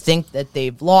 think that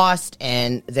they've lost,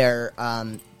 and they're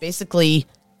basically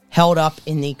held up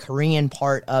in the Korean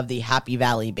part of the Happy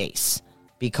Valley base.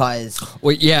 Because...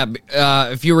 Well, yeah,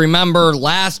 if you remember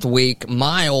last week,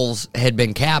 Miles had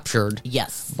been captured.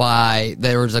 Yes.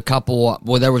 There was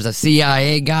a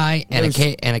CIA guy and a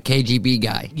KGB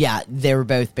guy. Yeah, they were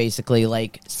both basically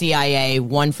like CIA,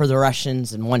 one for the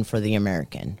Russians and one for the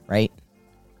American, right?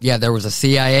 Yeah, there was a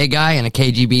CIA guy and a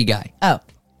KGB guy. Oh.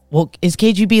 Well, is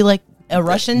KGB like a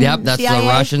Russian Yep, that's CIA? the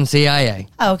Russian CIA.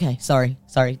 Oh, okay. Sorry,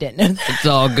 didn't know that. It's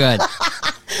all good.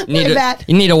 Bad.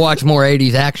 You need to watch more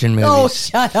 80s action movies. Oh,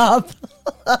 shut up.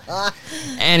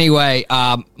 Anyway,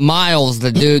 Miles,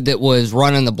 the dude that was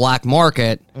running the black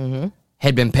market,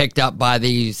 had been picked up by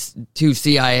these 2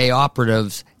 CIA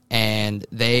operatives, and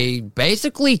they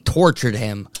basically tortured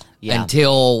him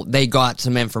until they got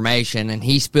some information, and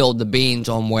he spilled the beans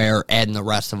on where Ed and the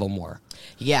rest of them were.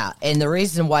 Yeah, and the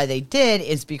reason why they did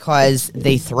is because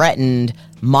they threatened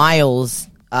Miles,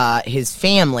 his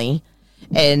family.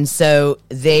 And so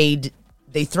they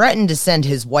threatened to send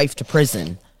his wife to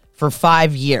prison for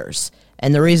 5 years.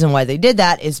 And the reason why they did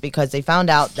that is because they found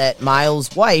out that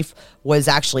Miles' wife was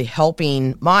actually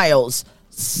helping Miles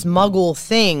smuggle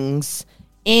things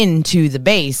into the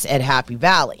base at Happy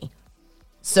Valley.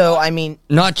 So, I mean...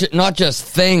 Not just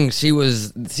things. She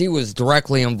was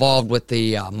directly involved with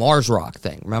the Mars Rock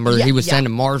thing. Remember, he was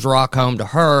sending Mars Rock home to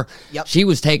her. Yep. She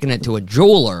was taking it to a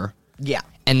jeweler. Yeah.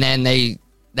 And then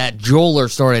that jeweler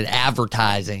started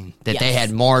advertising that they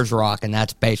had Mars Rock, and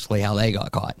that's basically how they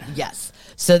got caught. Yes.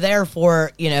 So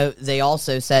therefore, they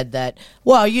also said that,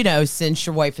 well, since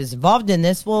your wife is involved in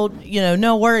this, well,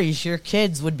 no worries. Your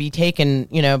kids would be taken,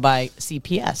 by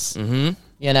CPS.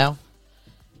 Mm-hmm.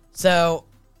 So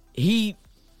he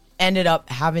ended up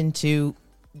having to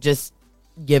just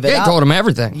give it Yeah, up. he told him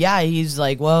everything. Yeah, he's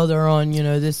like, well, they're on,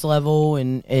 this level,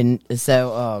 and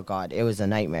so, oh, God, it was a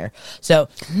nightmare. So,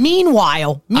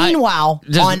 meanwhile,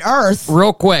 on Earth...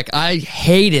 Real quick, I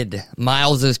hated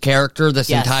Miles's character this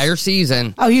entire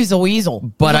season. Oh, he was a weasel.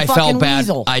 But I felt bad.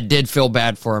 Weasel. I did feel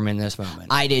bad for him in this moment.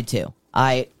 I did, too.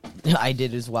 I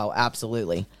did as well,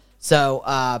 absolutely. So,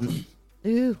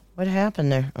 ooh, what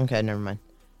happened there? Okay, never mind.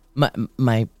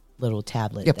 My little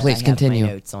tablet. Yeah, please that I continue. Have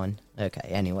my notes on. Okay.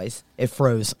 Anyways, it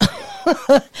froze.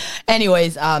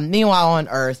 Anyways, meanwhile on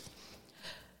Earth,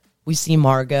 we see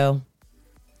Margot,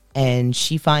 and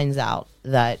she finds out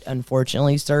that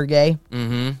unfortunately Sergei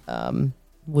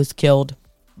was killed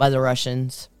by the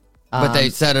Russians. But they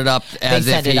set it up as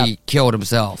if he killed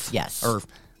himself. Yes. Or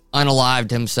unalived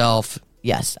himself.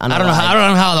 Yes. I don't know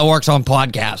how that works on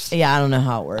podcasts. Yeah, I don't know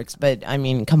how it works, but I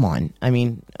mean, come on. I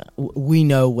mean, we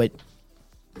know what.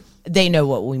 They know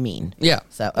what we mean. Yeah.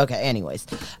 So, okay, anyways.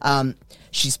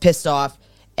 She's pissed off,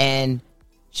 and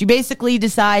she basically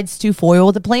decides to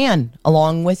foil the plan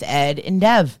along with Ed and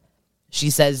Dev. She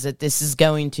says that this is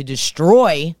going to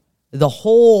destroy the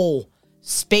whole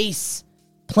space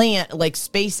plan, like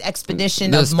space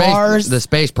expedition of Mars. The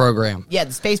space program. Yeah,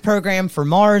 the space program for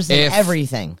Mars and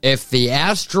everything. If the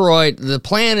asteroid, the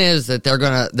plan is that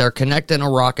they're connecting a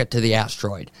rocket to the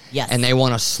asteroid. Yes. And they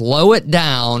want to slow it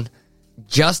down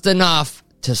just enough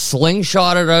to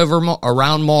slingshot it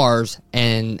around Mars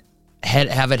and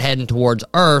have it heading towards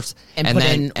Earth, and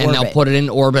they'll put it in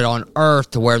orbit on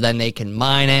Earth to where then they can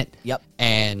mine it. Yep.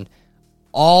 And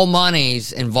all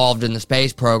monies involved in the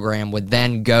space program would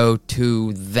then go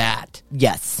to that.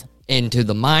 Yes. Into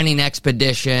the mining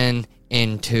expedition,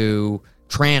 into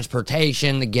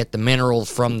transportation to get the minerals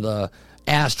from the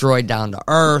asteroid down to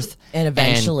Earth. And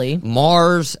eventually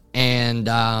Mars and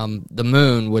the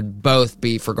moon would both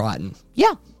be forgotten.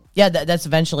 Yeah. Yeah, that's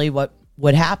eventually what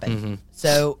would happen. Mm-hmm.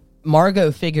 So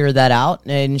Margot figured that out,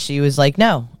 and she was like,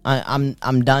 no,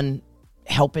 I'm done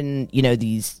helping,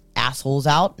 these assholes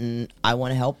out, and I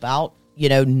want to help out,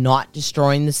 not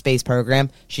destroying the space program.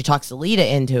 She talks Alita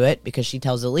into it because she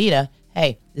tells Alita,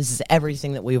 hey, this is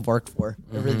everything that we've worked for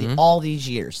over all these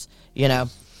years,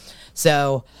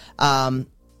 So,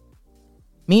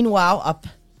 meanwhile, up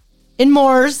in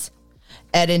Mars,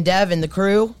 Ed and Dev and the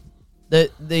crew,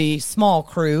 the small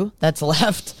crew that's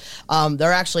left,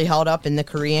 they're actually held up in the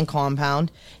Korean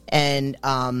compound, and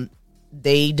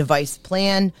they devise a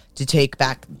plan to take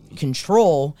back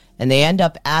control, and they end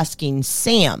up asking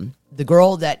Sam, the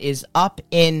girl that is up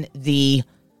in the,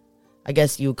 I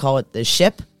guess you would call it the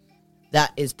ship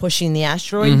that is pushing the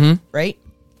asteroid, right?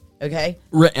 Okay.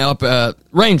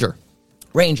 Ranger.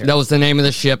 Ranger. That was the name of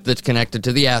the ship that's connected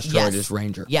to the asteroid, is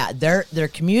Ranger. Yeah, they're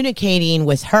communicating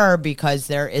with her because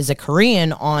there is a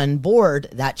Korean on board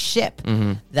that ship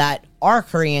that our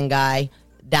Korean guy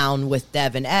down with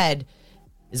Dev and Ed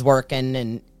is working,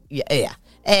 and yeah.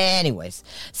 Anyways,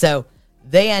 so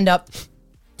they end up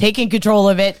taking control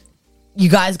of it. You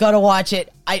guys got to watch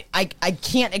it. I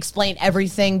can't explain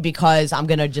everything because I'm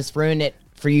gonna just ruin it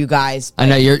for you guys. I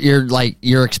know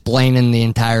you're explaining the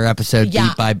entire episode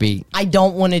beat by beat. I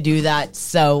don't want to do that.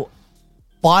 So,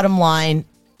 bottom line,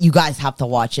 you guys have to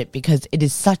watch it because it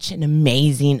is such an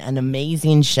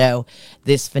amazing show.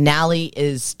 This finale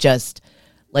is just,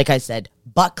 like I said,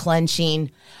 butt clenching.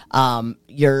 I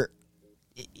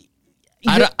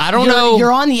don't know.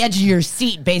 You're on the edge of your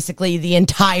seat basically the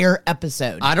entire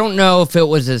episode. I don't know if it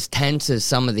was as tense as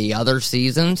some of the other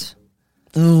seasons.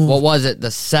 Ooh. What was it? The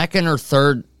second or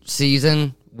third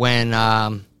season when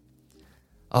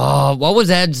what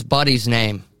was Ed's buddy's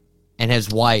name and his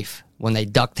wife when they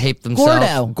duct taped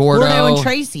themselves? Gordo and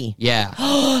Tracy. Yeah.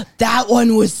 That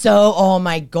one was so, oh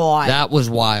my God. That was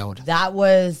wild. That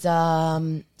was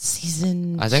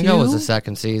season 2? I think that was the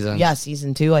second season. Yeah,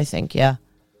 season 2, I think, yeah.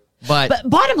 But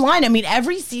bottom line, I mean,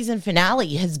 every season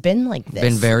finale has been like this.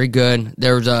 Been very good.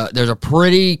 There's a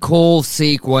pretty cool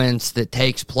sequence that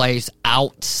takes place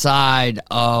outside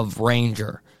of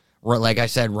Ranger. Like I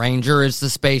said, Ranger is the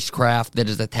spacecraft that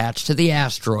is attached to the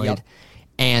asteroid,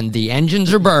 and the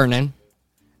engines are burning.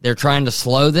 They're trying to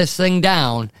slow this thing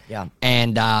down. Yeah.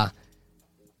 And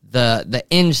the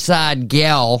inside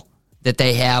gal that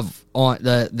they have on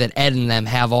that Ed and them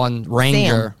have on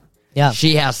Ranger. Sam. Yeah,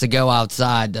 she has to go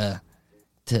outside to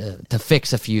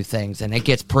fix a few things, and it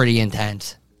gets pretty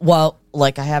intense. Well,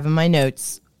 like I have in my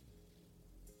notes,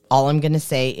 all I'm going to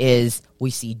say is we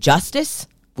see justice,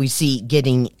 we see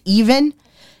getting even,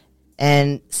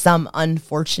 and some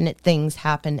unfortunate things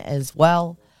happen as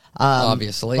well.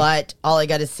 Obviously. But all I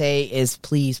got to say is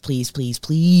please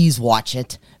watch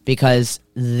it, because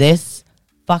this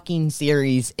fucking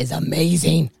series is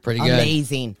amazing. Pretty good.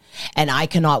 Amazing. And I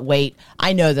cannot wait.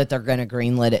 I know that they're going to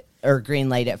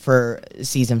greenlight it for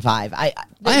season 5. I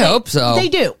hope so. They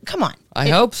do. Come on. I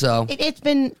hope so. It's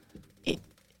been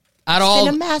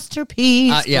a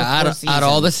masterpiece. Out of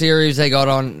all the series they got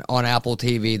on Apple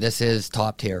TV, this is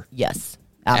top tier. Yes.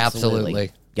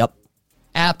 Absolutely. Yep.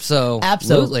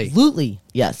 Absolutely.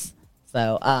 Yes.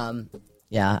 So,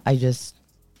 yeah, I just...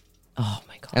 Oh,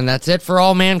 my God. And that's it for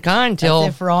All Mankind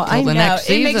till the next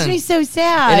season. It makes me so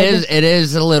sad. It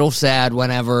is a little sad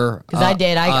whenever... Because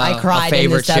I cried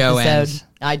in this show episode. ends.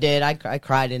 I did. I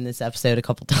cried in this episode a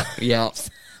couple times. Yeah.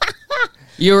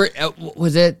 You were...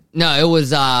 was it... No, it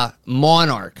was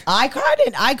Monarch. I cried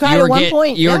at one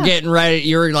point. You were getting ready.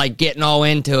 You were, like, getting all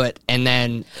into it. And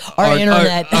then... Our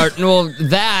internet.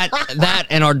 That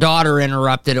and our daughter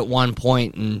interrupted at one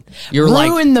point, and you were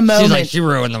ruined the moment. She's like, she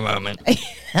ruined the moment.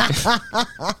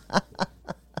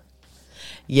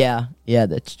 Yeah,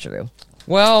 that's true.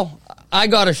 Well, I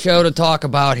got a show to talk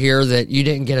about here that you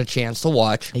didn't get a chance to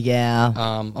watch. Yeah.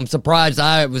 I'm surprised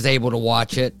I was able to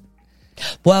watch it.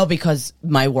 Well, because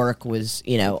my work was,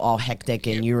 all hectic,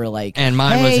 and you were like... And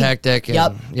mine was hectic. And,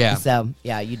 yep. Yeah. So,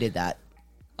 yeah, you did that.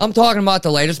 I'm talking about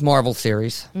the latest Marvel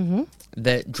series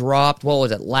that dropped, what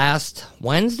was it, last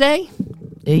Wednesday?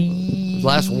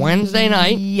 Last Wednesday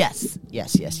night. Yes.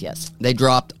 They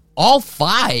dropped all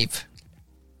 5.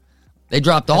 They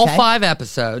dropped all 5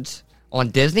 episodes on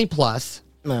Disney Plus.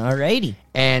 Alrighty.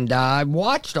 And I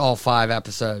watched all 5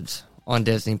 episodes on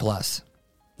Disney Plus.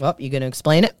 Well, you going to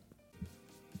explain it?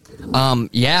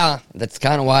 Yeah, that's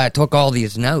kind of why I took all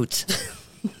these notes.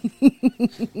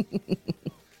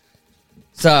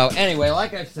 So, anyway,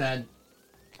 like I said,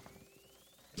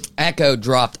 Echo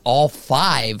dropped all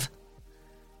 5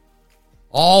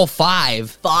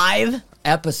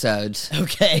 episodes.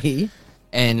 Okay.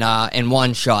 In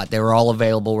one shot. They were all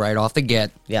available right off the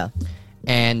get. Yeah.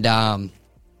 And I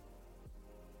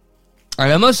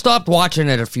almost stopped watching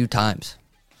it a few times.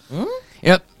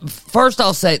 First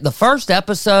I'll say the first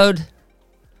episode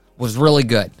was really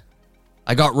good.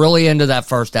 I got really into that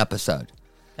first episode.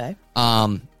 Okay.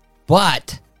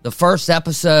 But the first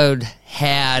episode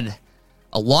had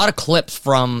a lot of clips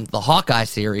from the Hawkeye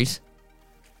series.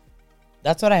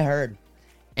 That's what I heard.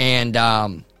 And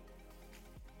there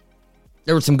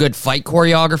was some good fight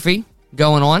choreography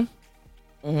going on.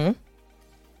 Mm-hmm.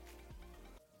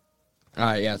 All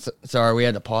right, yeah. Sorry, we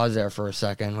had to pause there for a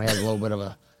second. We had a little bit of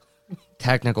a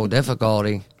technical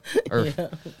difficulty, or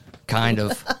kind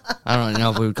of. I don't know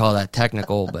if we would call that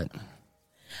technical, but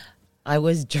I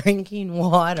was drinking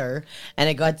water and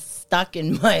it got stuck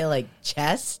in my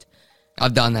chest.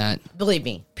 I've done that. Believe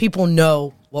me, people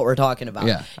know what we're talking about.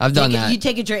 Yeah, I've done that. You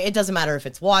take a drink. It doesn't matter if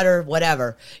it's water,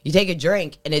 whatever. You take a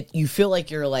drink and you feel like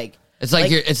you're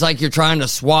It's like you're trying to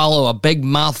swallow a big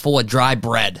mouthful of dry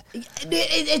bread.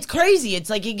 It's crazy. It's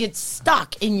like it gets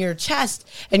stuck in your chest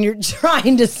and you're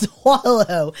trying to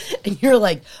swallow and you're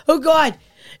like, oh God,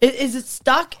 is it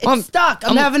stuck? It's stuck.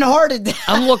 I'm having a heart attack.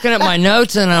 I'm looking at my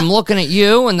notes and I'm looking at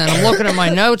you and then I'm looking at my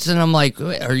notes and I'm like,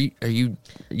 are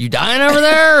you dying over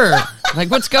there? Or,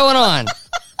 what's going on?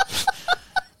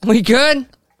 We good?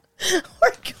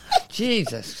 We're good.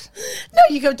 Jesus. No,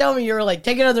 you go tell me you were like,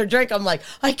 take another drink. I'm like,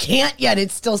 I can't yet.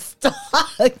 It's still stuck.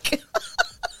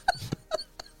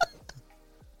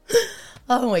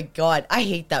 Oh my God. I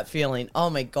hate that feeling. Oh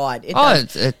my God.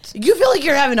 It's you feel like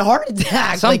you're having a heart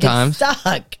attack. Sometimes. Like it's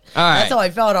stuck. All right. That's how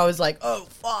I felt. I was like, oh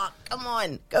fuck. Come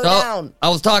on. Go down. I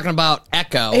was talking about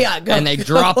Echo. Yeah, and they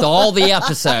dropped all the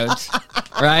episodes.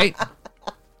 Right?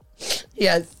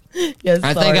 Yes.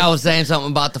 I think I was saying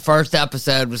something about the first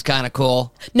episode was kind of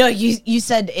cool. No, you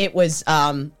said it was.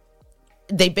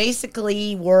 They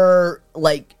basically were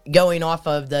going off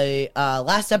of the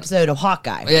last episode of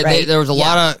Hawkeye. Yeah, right? There was a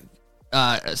lot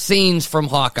of scenes from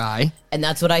Hawkeye, and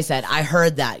that's what I said. I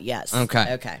heard that. Yes.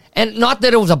 Okay. And not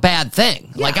that it was a bad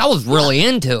thing. Yeah. I was really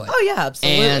into it. Oh yeah,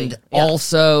 absolutely. And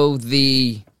also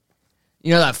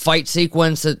that fight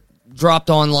sequence that dropped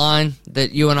online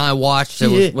that you and I watched. It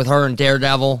was with her and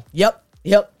Daredevil. Yep.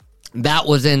 That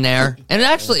was in there. And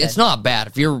actually, It's not bad.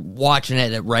 If you're watching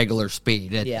it at regular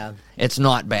speed, it's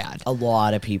not bad. A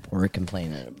lot of people were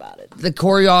complaining about it. The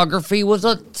choreography was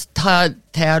a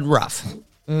tad rough.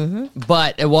 Mm-hmm.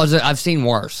 But it wasn't. I've seen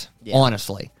worse,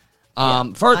 honestly.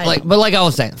 But like I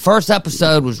was saying, first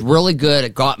episode was really good.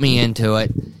 It got me into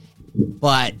it.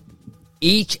 But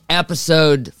each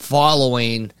episode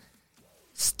following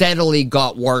steadily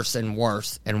got worse and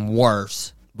worse and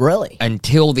worse. Really?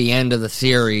 Until the end of the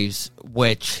series,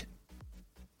 which,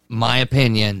 my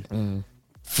opinion,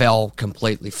 fell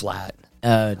completely flat.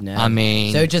 Oh, no. I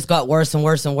mean... So it just got worse and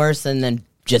worse and worse, and then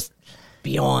just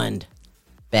beyond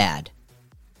bad.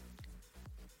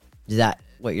 Is that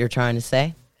what you're trying to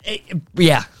say?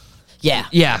 Yeah. Yeah.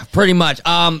 Yeah, pretty much.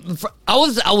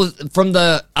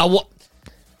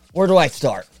 Where do I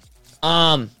start?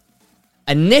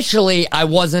 Initially, I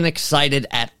wasn't excited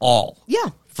at all. Yeah.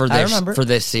 For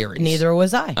this series. Neither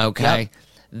was I. Okay. Yep.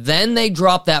 Then they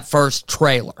dropped that first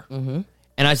trailer. Mm-hmm.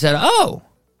 And I said, oh,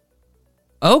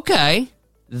 okay.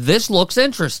 This looks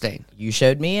interesting. You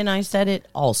showed me, and I said it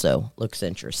also looks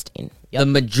interesting. Yep. The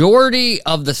majority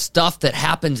of the stuff that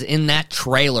happens in that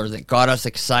trailer that got us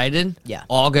excited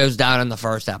all goes down in the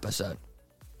first episode.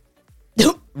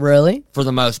 Really? For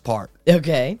the most part.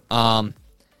 Okay.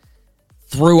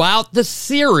 Throughout the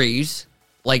series,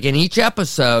 like in each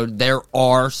episode, there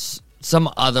are some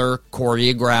other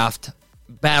choreographed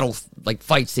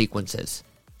fight sequences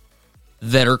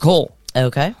that are cool.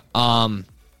 Okay.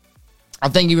 I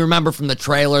think you remember from the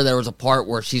trailer, there was a part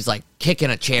where she's like kicking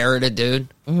a chair at a dude.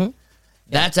 Mm-hmm.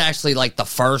 That's actually like the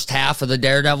first half of the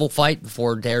Daredevil fight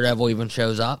before Daredevil even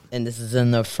shows up. And this is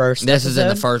in the first episode? This is in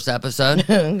the first episode.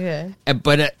 Okay.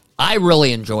 But I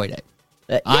really enjoyed it.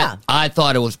 Yeah. I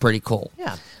thought it was pretty cool.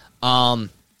 Yeah.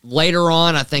 Later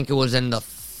on, I think it was in the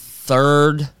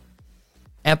third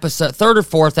or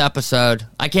fourth episode.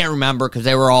 I can't remember because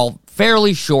they were all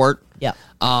fairly short. Yeah.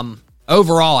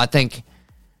 Overall, I think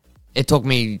it took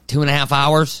me 2.5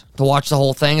 hours to watch the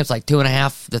whole thing. It's like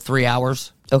 2.5 to 3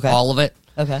 hours. Okay. All of it.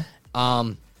 Okay.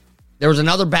 There was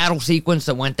another battle sequence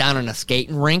that went down in a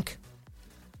skating rink.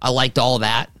 I liked all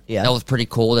that. Yeah. That was pretty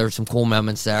cool. There were some cool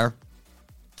moments there.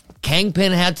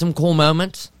 Kingpin had some cool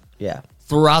moments. Yeah.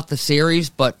 Throughout the series,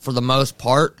 but for the most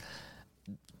part,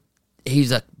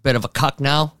 he's a bit of a cuck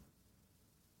now.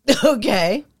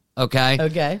 Okay. Okay.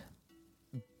 Okay.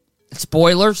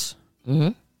 Spoilers. Mm-hmm.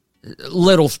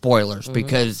 Little spoilers,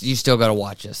 because you still got to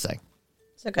watch this thing.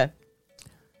 It's okay.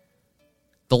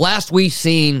 The last we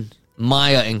seen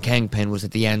Maya and Kingpin was at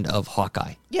the end of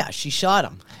Hawkeye. Yeah, she shot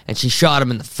him. And she shot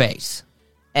him in the face.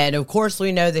 And of course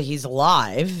we know that he's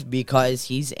alive because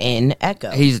he's in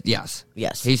Echo. Yes.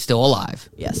 He's still alive.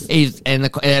 Yes.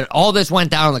 And all this went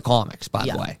down in the comics, by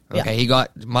the way. Okay,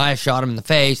 Maya shot him in the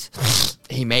face.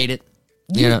 He made it.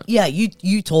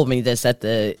 You told me this at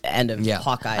the end of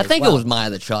Hawkeye. I think it was Maya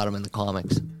that shot him in the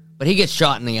comics. But he gets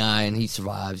shot in the eye and he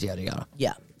survives, yada yada.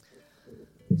 Yeah.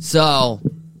 So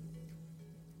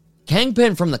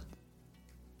Kingpin from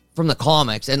the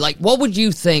comics, and like, what would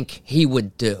you think he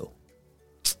would do?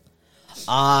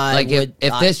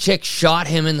 If this chick shot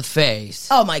him in the face.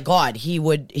 Oh my God, he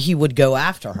would go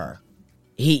after her.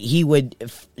 He would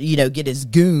get his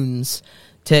goons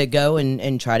to go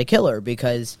and try to kill her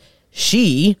because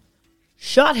she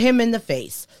shot him in the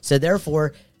face. So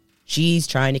therefore, she's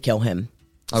trying to kill him.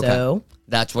 Okay. So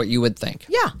that's what you would think.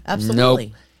 Yeah, absolutely.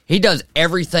 Nope. He does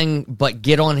everything but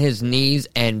get on his knees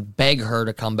and beg her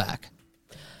to come back.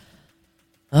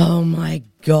 Oh my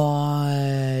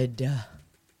God.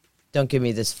 Don't give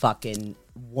me this fucking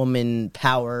woman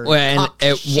power. Well,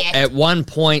 and at one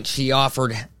point he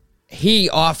offered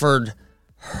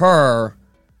her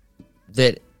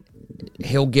that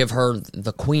he'll give her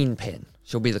the queen pin.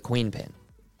 She'll be the queen pin.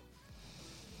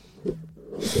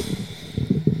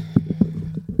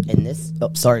 And this,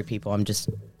 sorry people, I'm just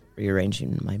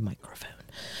rearranging my microphone.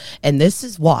 And this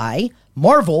is why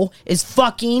Marvel is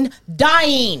fucking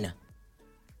dying.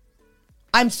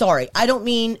 I'm sorry. I don't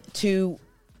mean to...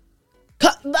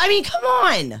 I mean, come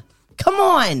on. Come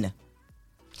on.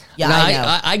 Yeah, no, I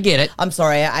know. I get it. I'm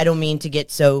sorry. I don't mean to get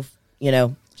so,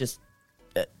 just,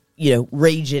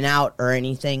 raging out or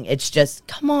anything. It's just,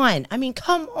 come on. I mean,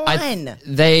 come on.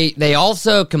 They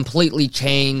also completely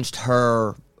changed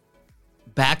her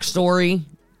backstory,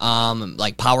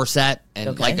 like power set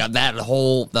and like that the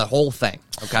whole thing.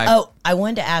 Okay. Oh, I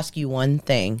wanted to ask you one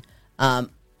thing.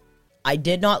 I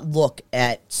did not look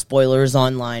at spoilers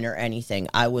online or anything.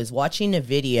 I was watching a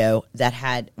video that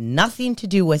had nothing to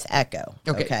do with Echo.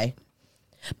 Okay.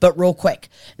 But real quick,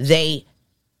 they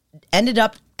ended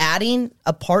up adding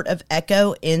a part of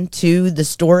Echo into the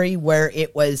story where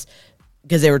it was,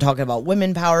 because they were talking about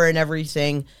women power and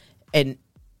everything and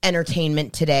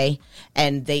entertainment today.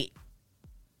 And they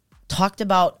talked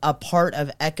about a part of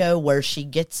Echo where she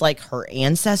gets like her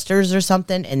ancestors or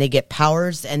something and they get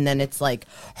powers, and then it's like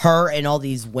her and all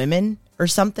these women or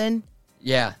something.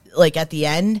 Yeah. Like at the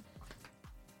end.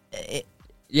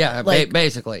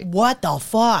 Basically. What the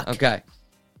fuck? Okay.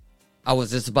 I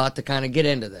was just about to kind of get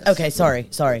into this. Okay, sorry.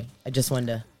 I just wanted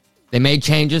to... They made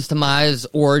changes to Maya's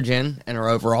origin and her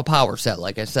overall power set,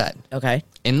 like I said. Okay.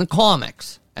 In the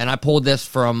comics, and I pulled this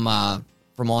from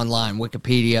online,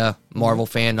 Wikipedia, Marvel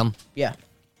fandom. Yeah.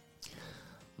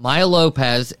 Maya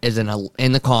Lopez is in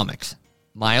the comics.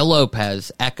 Maya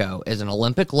Lopez, Echo, is an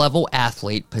Olympic-level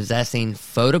athlete possessing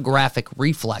photographic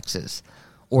reflexes,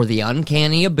 or the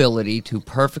uncanny ability to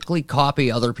perfectly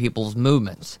copy other people's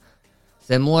movements,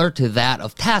 similar to that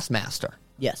of Taskmaster.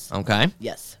 Yes. Okay?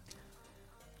 Yes.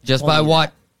 Just by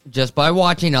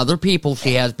watching other people,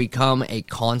 she has become a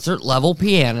concert-level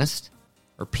pianist,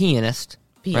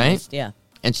 right? Yeah.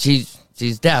 And she's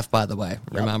deaf, by the way,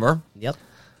 remember? Yep.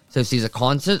 So she's a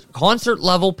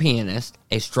concert-level pianist,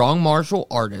 a strong martial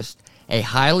artist, a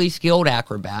highly skilled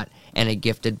acrobat, and a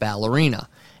gifted ballerina.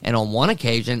 And on one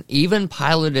occasion, even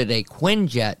piloted a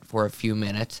Quinjet for a few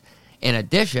minutes. In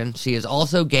addition, she has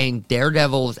also gained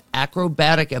Daredevil's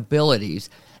acrobatic abilities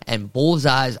and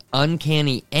Bullseye's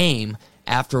uncanny aim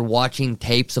after watching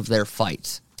tapes of their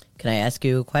fights. Can I ask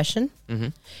you a question? Mm-hmm.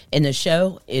 In the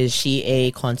show, is she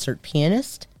a concert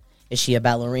pianist? Is she a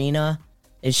ballerina?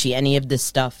 Is she any of this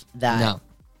stuff that...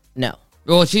 No.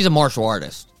 Well, she's a martial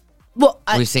artist. Well,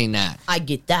 we've seen that. I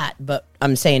get that, but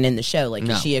I'm saying in the show, like,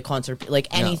 No. is she a concert... Like,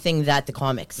 anything that the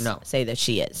comics say that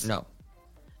she is? No.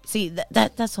 See,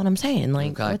 that's what I'm saying.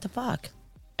 Like, Okay. what the fuck?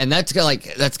 And that's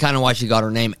kind of why she got her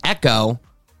name Echo,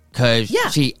 because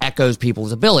she echoes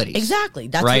people's abilities. Exactly.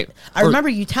 That's right. I remember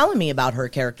you telling me about her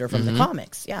character from the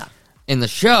comics. Yeah. In the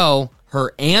show,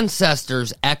 her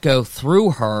ancestors echo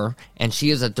through her, and she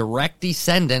is a direct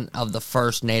descendant of the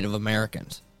first Native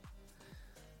Americans.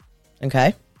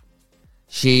 Okay.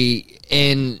 She,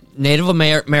 in Native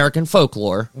American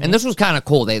folklore, and this was kind of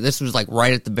cool. This was like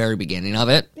right at the very beginning of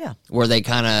it. Yeah. Where they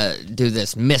kind of do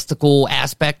this mystical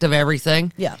aspect of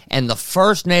everything. Yeah. And the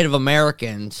first Native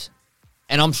Americans,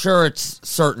 and I'm sure it's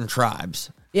certain tribes.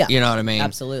 Yeah. You know what I mean?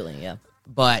 Absolutely, yeah.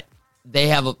 But they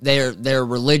have their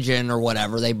religion or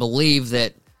whatever. They believe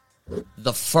that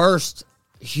the first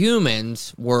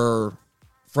humans were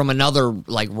from another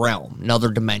like realm, another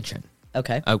dimension.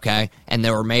 Okay. Okay, and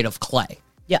they were made of clay.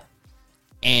 Yeah.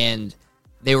 And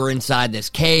they were inside this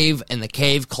cave, and the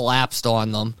cave collapsed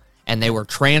on them, and they were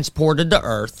transported to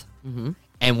Earth. Mm-hmm.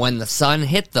 And when the sun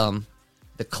hit them,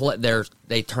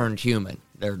 they turned human.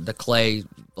 The clay,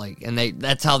 like, and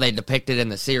that's how they depict it in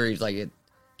the series. Like, it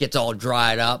gets all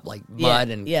dried up like mud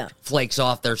and flakes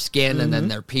off their skin, and then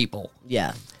they're people.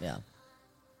 Yeah, yeah.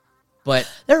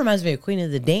 But that reminds me of Queen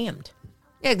of the Damned.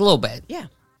 Yeah, a little bit. Yeah.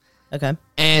 Okay.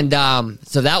 And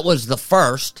so that was the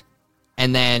first,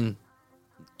 and then,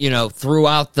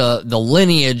 throughout the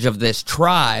lineage of this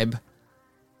tribe,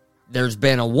 there's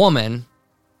been a woman,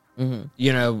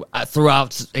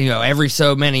 throughout, every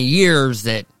so many years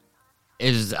that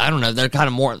is, I don't know, they're kind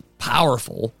of more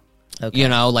powerful. Okay.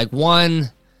 Like one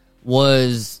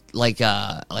was like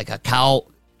a cow,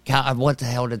 what the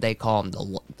hell did they call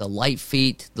them? The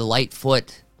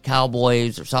Lightfoot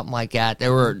Cowboys or something like that. They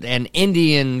were an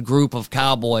Indian group of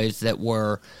cowboys that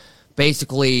were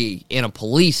basically in a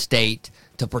police state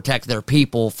to protect their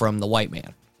people from the white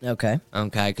man. Okay.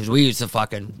 Okay, because we used to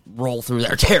fucking roll through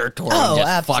their territory and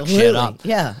just absolutely. fuck shit up.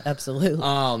 Yeah,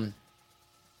 absolutely.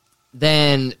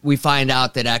 Then we find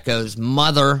out that Echo's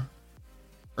mother,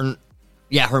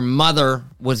 her mother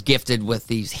was gifted with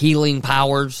these healing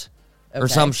powers or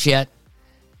some shit.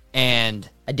 And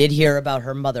I did hear about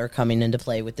her mother coming into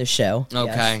play with the show.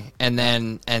 Okay. Yes. And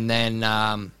then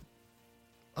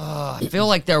I feel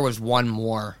like there was one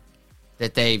more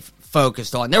that they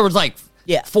focused on. There was like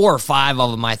 4 or 5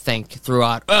 of them, I think,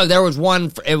 throughout. Oh, there was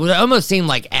one. It almost seemed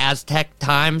like Aztec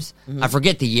times. Mm-hmm. I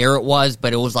forget the year it was,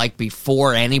 but it was like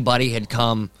before anybody had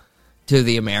come to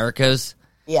the Americas.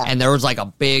 Yeah. And there was like a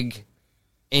big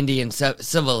Indian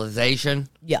civilization.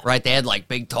 Yeah. Right? They had like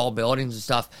big, tall buildings and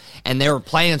stuff. And they were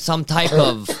playing some type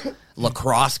of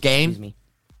lacrosse game. Excuse me.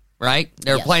 Right?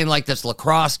 They were playing like this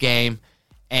lacrosse game.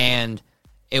 And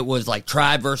it was like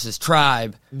tribe versus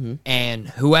tribe. Mm-hmm. And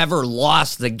whoever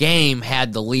lost the game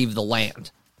had to leave the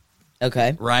land.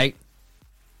 Okay. Right?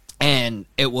 And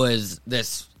it was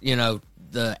this,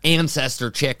 the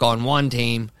ancestor chick on one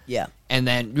team. Yeah. And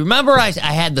then, remember I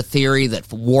had the theory that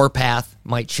Warpath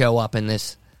might show up in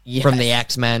this from the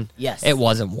X-Men? Yes. It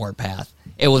wasn't Warpath.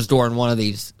 It was during one of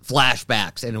these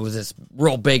flashbacks, and it was this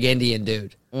real big Indian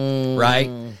dude. Right?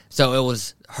 So it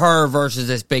was her versus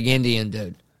this big Indian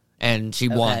dude. And she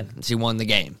won. She won the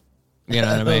game. You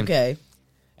know what I mean? Okay.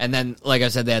 And then, like I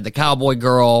said, they had the cowboy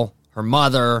girl, her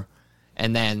mother,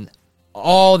 and then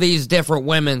all these different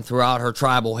women throughout her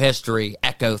tribal history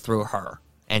echo through her.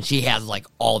 And she has, like,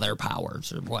 all their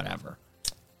powers or whatever.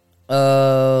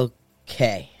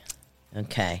 Okay.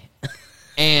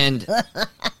 And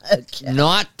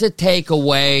not to take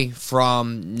away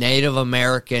from Native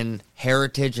American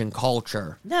heritage and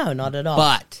culture. No, not at all.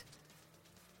 But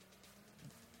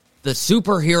the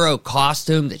superhero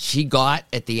costume that she got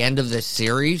at the end of this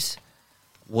series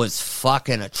was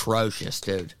fucking atrocious,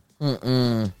 dude.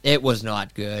 It was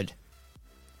not good.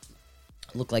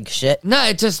 Looked like shit. No,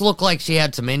 it just looked like she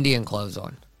had some Indian clothes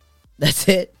on. That's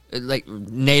it. Like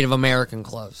Native American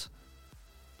clothes.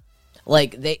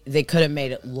 Like they could have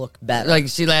made it look better. Like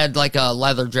she had like a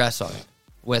leather dress on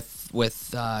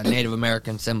with Native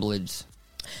American symbols.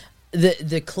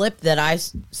 The clip that I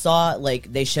saw,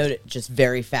 like, they showed it just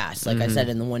very fast. Like I said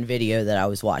in the one video that I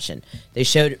was watching, they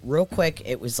showed it real quick.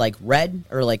 It was like red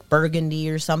or like burgundy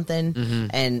or something,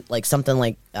 and like something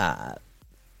like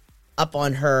up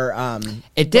on her.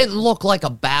 It didn't look like a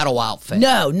battle outfit.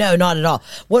 No, not at all.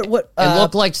 What? It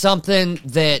looked like something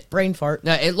that brain fart.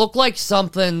 No, it looked like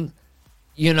something,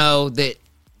 that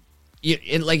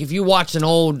like if you watch an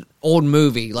old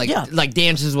movie, like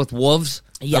Dances with Wolves.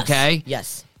 Yes. Okay.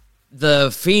 Yes.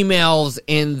 The females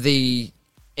in the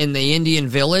Indian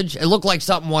village, it looked like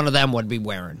something one of them would be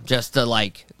wearing just to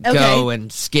go and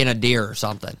skin a deer or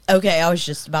something. Okay, I was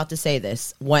just about to say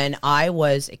this. When I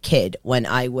was a kid, when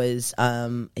I was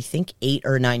I think 8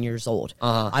 or 9 years old,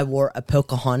 I wore a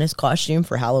Pocahontas costume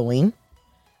for Halloween.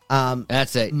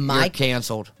 That's it. You're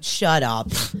canceled. Shut up.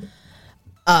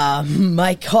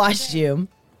 My costume.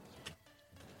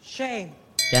 Shame.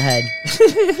 Go ahead.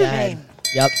 Go ahead.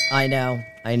 Yep, I know.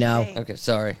 Okay,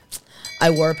 sorry.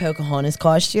 I wore a Pocahontas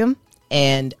costume,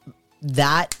 and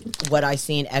what I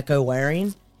seen Echo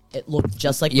wearing, it looked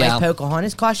just like my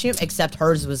Pocahontas costume, except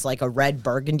hers was like a red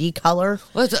burgundy color,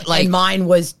 and mine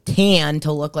was tan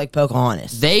to look like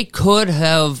Pocahontas. They could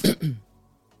have.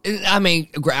 I mean,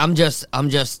 I'm just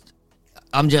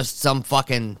some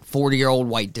fucking 40-year-old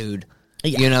white dude.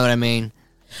 Yeah. You know what I mean?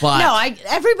 But no,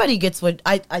 everybody gets what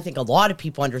I think. A lot of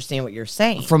people understand what you're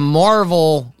saying. From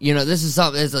Marvel, this is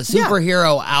something. It's a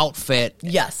superhero outfit.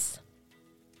 Yes,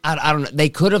 I don't know. They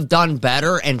could have done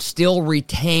better and still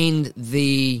retained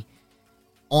the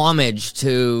homage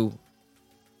to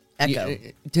Echo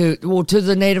to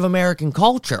the Native American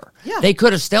culture. Yeah, they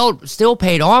could have still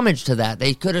paid homage to that.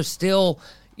 They could have still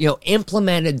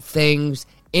implemented things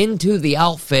into the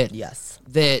outfit. Yes,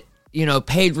 that.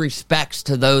 Paid respects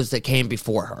to those that came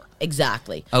before her.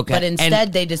 Exactly. Okay. But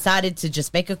instead, they decided to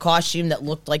just make a costume that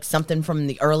looked like something from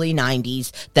the early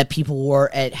 90s that people wore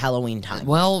at Halloween time.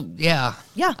 Well, yeah.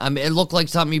 Yeah. I mean, it looked like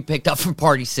something you picked up from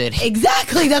Party City.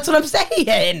 Exactly. That's what I'm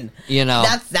saying.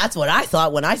 That's what I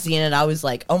thought when I seen it. I was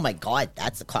like, oh my God,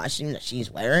 that's the costume that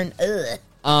she's wearing? Ugh.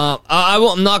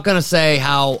 I'm not going to say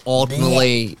how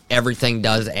ultimately everything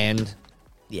does end.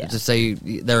 Yeah. Just say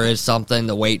there is something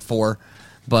to wait for.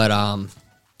 But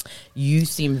you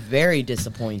seem very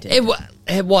disappointed.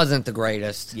 It wasn't the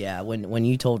greatest. Yeah, when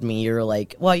you told me, you were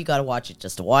like, well, you got to watch it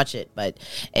just to watch it, but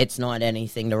it's not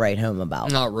anything to write home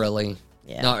about. Not really.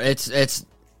 Yeah. No, it's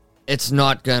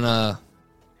not gonna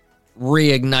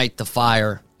reignite the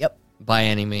fire. Yep. By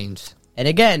any means. And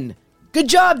again, good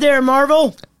job there,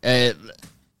 Marvel. If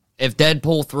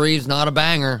Deadpool 3 is not a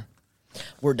banger,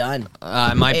 we're done.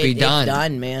 I might be done. It's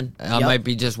done, man. I might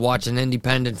be just watching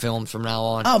independent films from now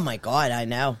on. Oh, my God, I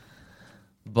know.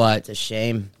 But it's a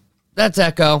shame. That's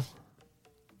Echo.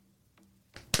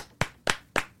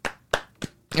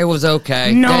 It was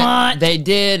okay. Not. They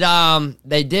did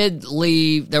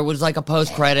leave. There was like a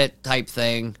post-credit type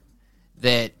thing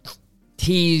that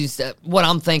teased what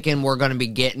I'm thinking we're going to be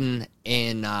getting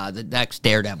in the next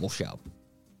Daredevil show.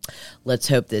 Let's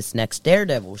hope this next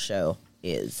Daredevil show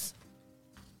is...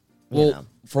 Well,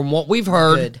 from what we've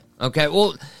heard, good. Okay.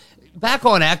 Well, back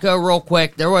on Echo, real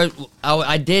quick.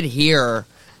 I did hear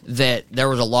that there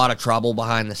was a lot of trouble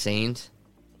behind the scenes.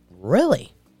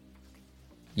 Really?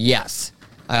 Yes.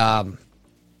 At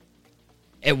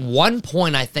one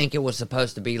point, I think it was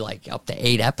supposed to be like up to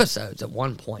 8 episodes. At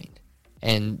one point,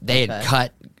 and they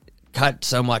had cut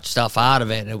so much stuff out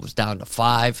of it, it was down to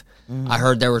 5. I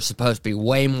heard there was supposed to be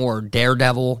way more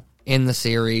Daredevil in the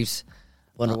series.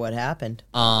 Wonder what happened.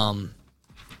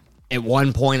 At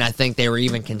one point, I think they were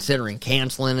even considering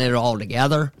canceling it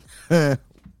altogether,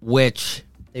 which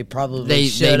they probably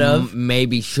should have.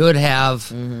 Maybe should have.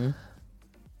 Mm-hmm.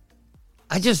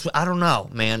 I don't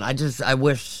know, man. I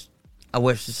wish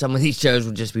some of these shows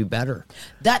would just be better.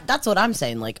 That's what I'm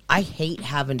saying. Like, I hate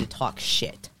having to talk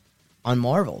shit on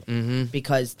Marvel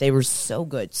because they were so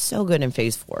good in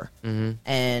Phase 4,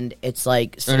 and it's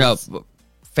like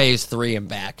Phase 3 and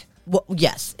back. Well,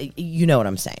 yes, you know what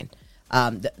I'm saying.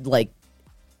 The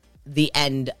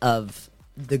end of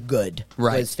the good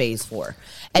was Phase 4.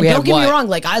 And don't get me wrong,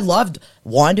 like, I loved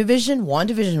WandaVision.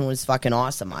 WandaVision was fucking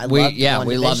awesome.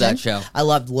 We love that show. I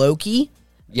loved Loki.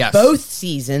 Yes. Both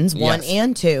seasons, 1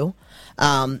 and 2.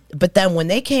 But then when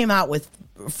they came out with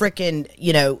freaking,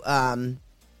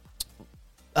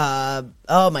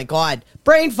 oh my God,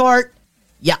 brain fart.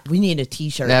 Yeah, we need a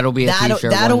t-shirt. That'll be a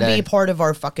t-shirt That'll one day. be part of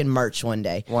our fucking merch one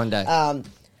day. One day.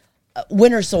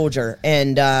 Winter Soldier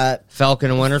and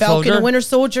Falcon and Winter Falcon Soldier. and Winter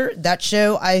Soldier. That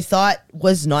show I thought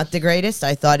was not the greatest.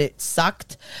 I thought it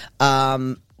sucked.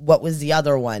 What was the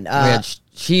other one? We had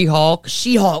She-Hulk.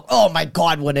 She-Hulk. Oh my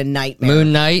God, what a nightmare.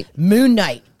 Moon Knight. Moon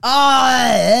Knight.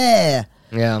 Yeah.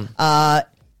 I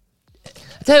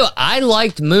tell you what, I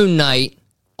liked Moon Knight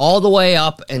all the way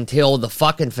up until the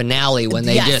fucking finale when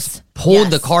they just pulled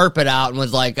the carpet out and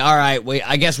was like, all right,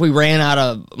 I guess we ran out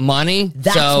of money.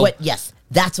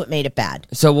 That's what made it bad.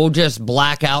 So we'll just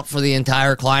black out for the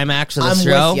entire climax of the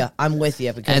show. I'm with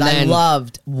you because I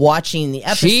loved watching the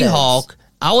episodes. She-Hulk,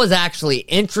 I was actually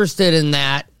interested in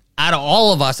that. Out of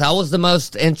all of us, I was the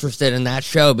most interested in that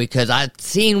show because I'd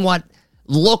seen what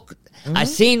looked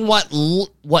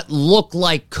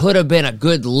like could have been a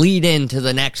good lead in to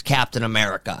the next Captain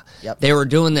America. Yep. They were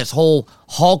doing this whole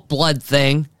Hulk blood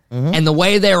thing, and the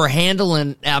way they were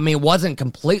handling, I mean, it wasn't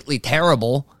completely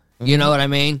terrible. You know what I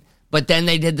mean? But then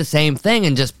they did the same thing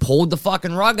and just pulled the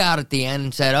fucking rug out at the end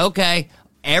and said, okay,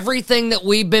 everything that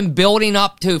we've been building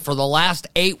up to for the last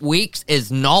 8 weeks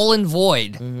is null and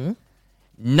void.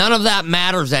 None of that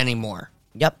matters anymore.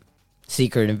 Yep.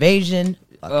 Secret Invasion.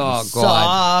 Oh,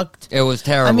 God. Sucked. It was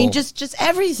terrible. I mean, just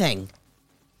everything.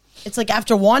 It's like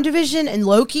after WandaVision and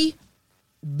Loki.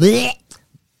 Bleh.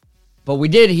 But we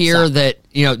did hear that,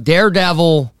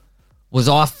 Daredevil was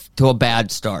off to a bad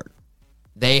start.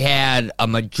 They had a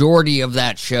majority of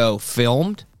that show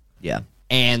filmed. Yeah.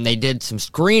 And they did some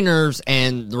screeners,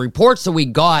 and the reports that we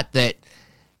got that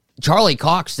Charlie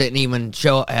Cox didn't even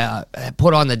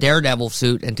put on the Daredevil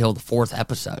suit until the 4th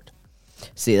episode.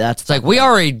 See, it's like we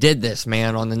already did this,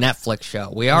 man, on the Netflix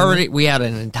show. We had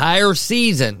an entire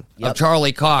season of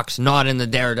Charlie Cox not in the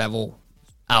Daredevil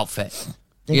outfit.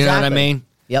 Exactly. You know what I mean?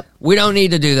 Yep. We don't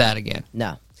need to do that again.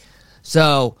 No.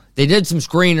 So they did some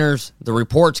screeners. The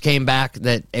reports came back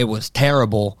that it was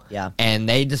terrible. Yeah. And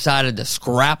they decided to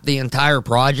scrap the entire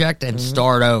project and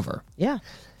start over. Yeah.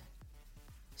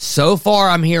 So far,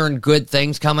 I'm hearing good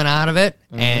things coming out of it.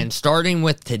 And starting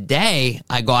with today,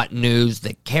 I got news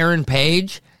that Karen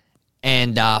Page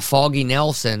and Foggy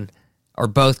Nelson are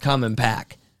both coming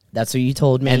back. That's what you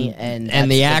told me.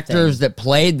 And the actors that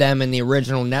played them in the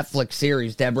original Netflix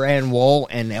series, Deborah Ann Woll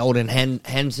and Eldon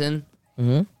Henson.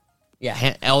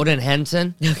 Yeah, Eldon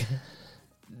Henson. Okay.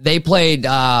 They played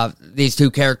these two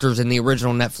characters in the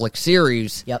original Netflix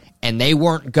series. Yep. And they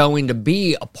weren't going to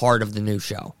be a part of the new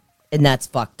show. And that's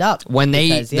fucked up. When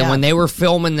they were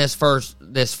filming the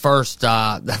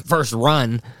first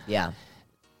run, yeah,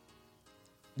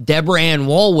 Deborah Ann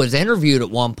Woll was interviewed at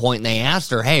one point, and they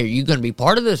asked her, "Hey, are you going to be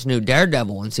part of this new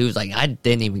Daredevil?" And she was like, "I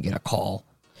didn't even get a call."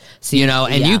 See,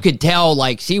 and you could tell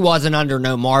like she wasn't under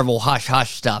no Marvel hush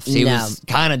hush stuff. She was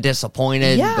kind of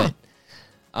disappointed. Yeah.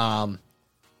 But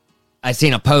I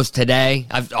seen a post today.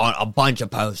 I've a bunch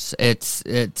of posts.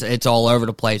 It's all over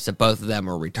the place that both of them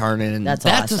are returning, and that's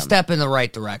awesome. A step in the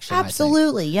right direction.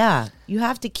 Absolutely, yeah. You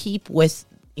have to keep with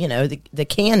the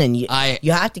canon. You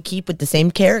have to keep with the same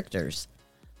characters.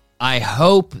 I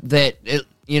hope that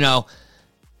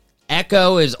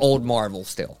Echo is old Marvel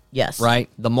still. Yes, right.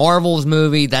 The Marvels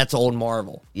movie, that's old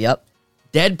Marvel. Yep.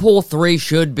 Deadpool 3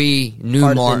 should be new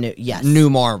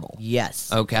Marvel.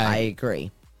 Yes. Okay. I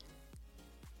agree.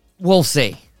 We'll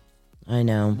see. I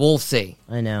know. We'll see.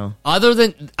 I know. Other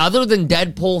than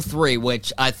Deadpool 3,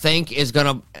 which I think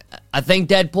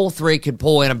Deadpool 3 could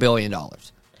pull in $1 billion.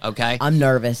 Okay? I'm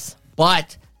nervous.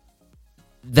 But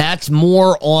that's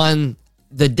more on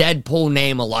the Deadpool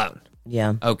name alone.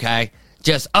 Yeah. Okay?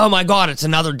 Just, oh my God, it's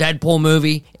another Deadpool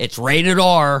movie. It's rated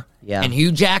R. Yeah. And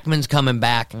Hugh Jackman's coming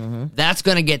back. That's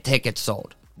going to get tickets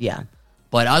sold. Yeah.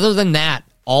 But other than that,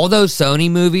 all those Sony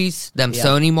movies,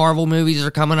 Sony Marvel movies are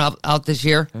coming out this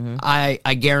year. I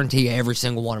guarantee you every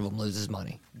single one of them loses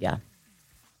money. Yeah.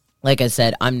 Like I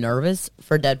said, I'm nervous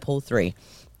for Deadpool 3.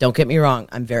 Don't get me wrong.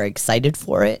 I'm very excited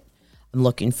for it. I'm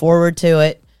looking forward to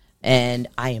it. And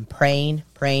I am praying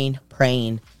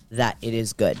that it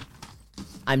is good.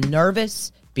 I'm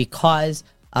nervous because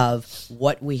of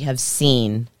what we have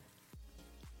seen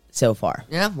so far.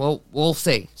 Yeah, well, we'll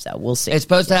see. So we'll see. It's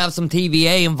supposed to have some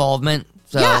TVA involvement.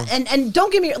 So. Yeah, and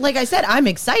don't get me, like I said, I'm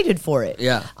excited for it.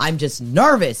 Yeah. I'm just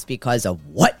nervous because of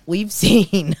what we've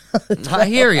seen. I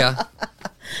hear you.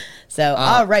 So,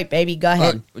 all right, baby, go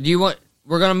ahead.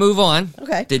 We're going to move on.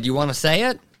 Okay. Did you want to say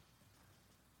it?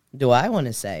 Do I want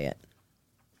to say it?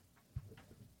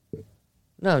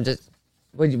 No, just,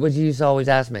 what you used to always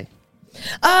ask me?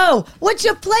 Oh, what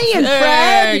you playing, There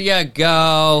Fred? you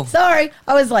go. Sorry,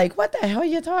 I was like, what the hell are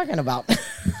you talking about?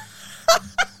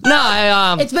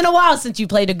 No, It's been a while since you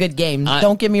played a good game.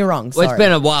 Don't get me wrong. Sorry. it's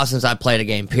been a while since I played a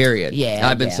game. Period. Yeah,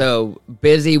 I've been so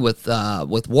busy with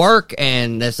work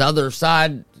and this other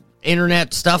side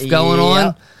internet stuff going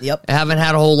on. Yep. I haven't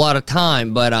had a whole lot of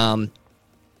time. But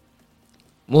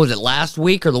what was it, last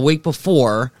week or the week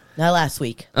before? Not last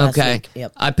week. Okay. Week.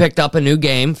 Yep. I picked up a new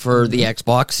game for the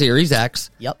Xbox Series X.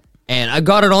 Yep. And I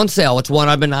got it on sale. It's one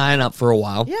I've been eyeing up for a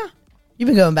while. Yeah. You've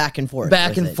been going back and forth.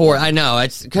 Back and forth. I know.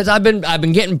 It's because I've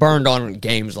been getting burned on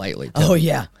games lately, too. Oh,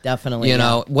 yeah. Definitely. You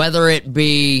know, whether it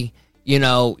be,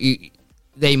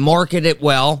 they market it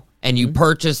well and you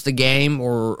purchase the game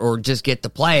or just get to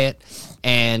play it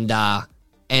and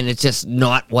it's just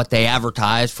not what they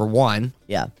advertise, for one.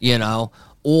 Yeah.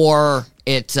 Or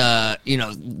it's, the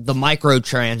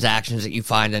microtransactions that you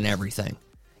find in everything.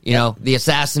 The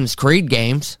Assassin's Creed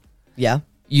games. Yeah.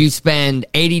 You spend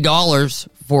 $80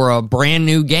 for a brand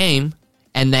new game,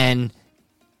 and then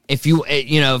if you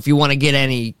want to get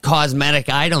any cosmetic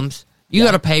items, you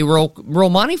got to pay real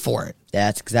money for it.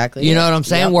 That's exactly You it. know what I'm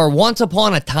saying? Yep. Where once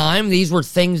upon a time, these were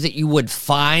things that you would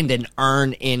find and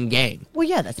earn in game. Well,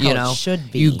 yeah, that's how it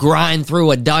should be. You grind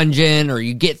through a dungeon or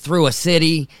you get through a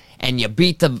city and you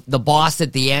beat the boss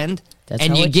at the end. That's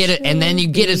and how you it get it, and then you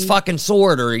get his should be. fucking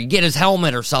sword or you get his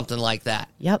helmet or something like that.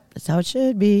 Yep, that's how it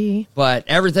should be. But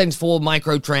everything's full of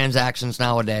microtransactions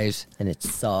nowadays. And it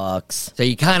sucks. So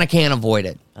you kind of can't avoid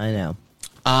it. I know.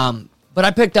 But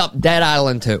I picked up Dead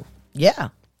Island 2. Yeah.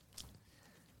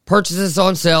 Purchased this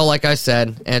on sale, like I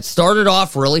said, and it started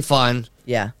off really fun,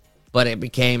 Yeah. but it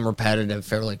became repetitive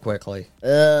fairly quickly.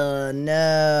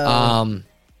 No.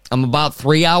 I'm about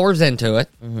 3 hours into it.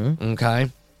 Mm-hmm. Okay.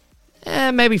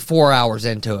 Maybe 4 hours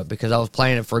into it because I was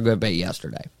playing it for a good bit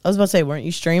yesterday. I was about to say, weren't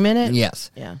you streaming it? Yes.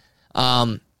 Yeah.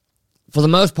 For the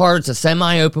most part, it's a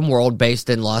semi-open world based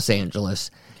in Los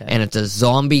Angeles, and it's a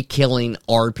zombie killing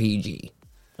RPG.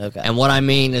 Okay. And what I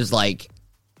mean is, like,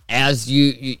 as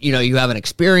you have an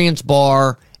experience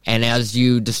bar, and as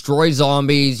you destroy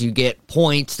zombies, you get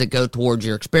points that go towards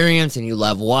your experience, and you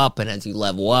level up. And as you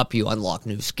level up, you unlock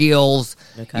new skills.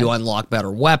 Okay. You unlock better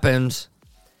weapons.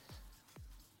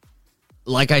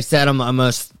 Like I said, I'm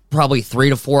almost probably 3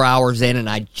 to 4 hours in, and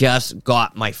I just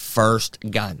got my first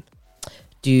gun.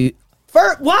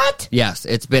 What? Yes,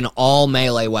 it's been all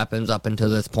melee weapons up until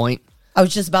this point. I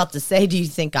was just about to say, do you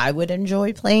think I would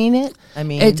enjoy playing it? I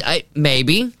mean,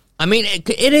 Maybe. I mean,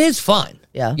 it is fun.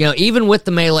 Yeah. Even with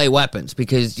the melee weapons,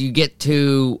 because you get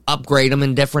to upgrade them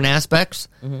in different aspects.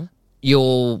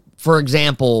 Mm-hmm. For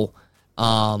example,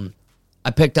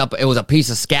 I picked up, it was a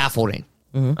piece of scaffolding.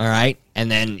 Mm-hmm. All right. And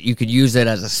then you could use it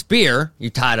as a spear. You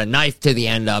tied a knife to the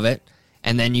end of it.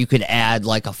 And then you could add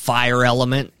like a fire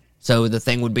element. So the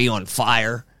thing would be on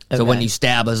fire. Okay. So when you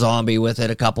stab a zombie with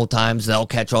it a couple times, they'll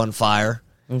catch on fire.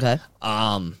 Okay.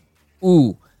 I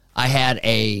had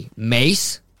a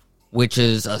mace, which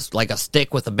is like a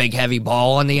stick with a big heavy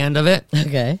ball on the end of it.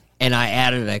 Okay. And I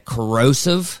added a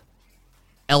corrosive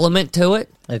element to it.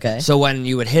 Okay. So when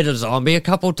you would hit a zombie a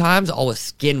couple times, all the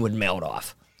skin would melt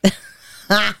off.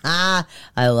 I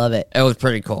love it. It was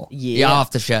pretty cool. Yeah. I'll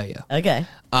have to show you. Okay.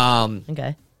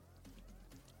 Okay.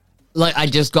 Like, I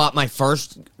just got my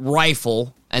first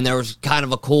rifle, and there was kind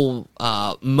of a cool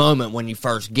moment when you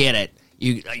first get it.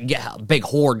 You get a big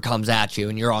horde comes at you,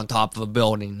 and you're on top of a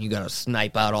building, and you got to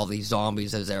snipe out all these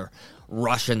zombies as they're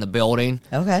rushing the building.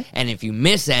 Okay. And if you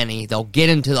miss any, they'll get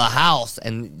into the house,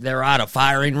 and they're out of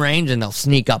firing range, and they'll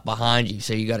sneak up behind you.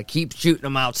 So you got to keep shooting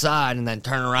them outside, and then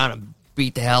turn around and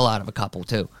beat the hell out of a couple,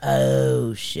 too.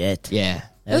 Oh, shit. Yeah.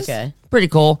 Okay. Pretty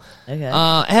cool. Okay.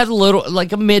 It has a little,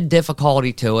 like a mid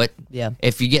difficulty to it. Yeah.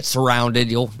 If you get surrounded,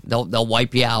 they'll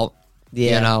wipe you out.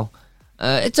 Yeah.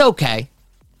 It's okay.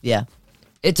 Yeah.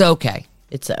 It's okay.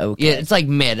 It's okay. Yeah, it's like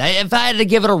mid. If I had to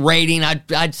give it a rating,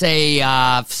 I'd say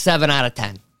 7 out of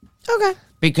 10. Okay.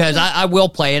 Because I will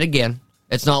play it again.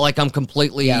 It's not like I'm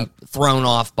completely thrown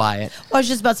off by it. Well, I was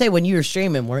just about to say, when you were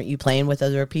streaming, weren't you playing with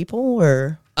other people,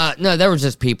 or? No, there was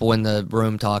just people in the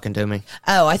room talking to me.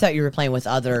 Oh, I thought you were playing with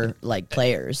other, like,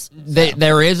 players.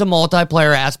 There is a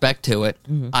multiplayer aspect to it.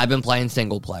 Mm-hmm. I've been playing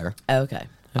single player. Okay.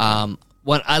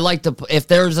 When I like to, if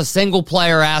there's a single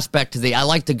player aspect to I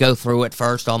like to go through it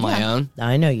first on my own.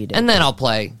 I know you do. And then I'll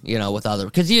play, with other,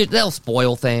 because they'll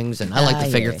spoil things, and I like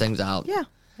to figure things out. Yeah,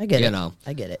 I get it.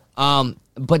 I get it.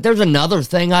 But there's another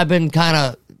thing I've been kind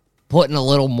of putting a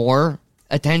little more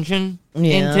attention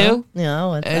into. Yeah,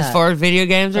 what's as that? far as video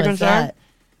games are What's concerned. that?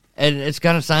 And it's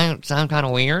gonna sound kind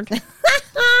of weird.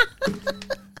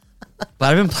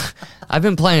 But I've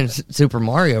been playing Super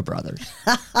Mario Brothers.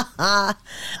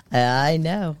 I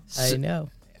know.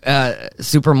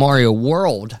 Super Mario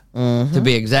World, to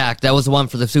be exact. That was the one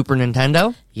for the Super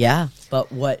Nintendo. Yeah,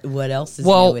 but what else is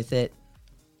new with it?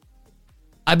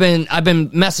 I've been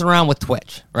messing around with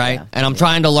Twitch, right? Yeah, and I'm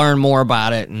trying to learn more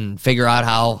about it and figure out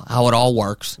how it all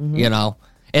works. You know,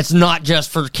 it's not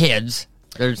just for kids.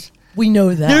 We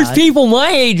know that. There's people my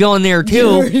age on there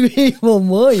too. There's people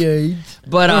my age.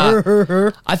 But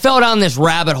I fell down this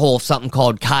rabbit hole of something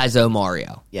called Kaiso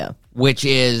Mario. Yeah, which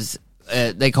is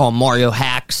they call them Mario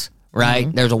hacks,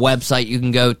 right? There's a website you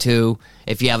can go to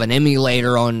if you have an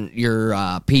emulator on your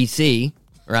PC,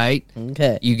 right?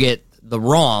 Okay. You get the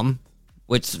ROM,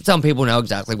 which some people know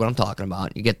exactly what I'm talking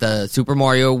about. You get the Super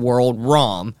Mario World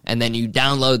ROM, and then you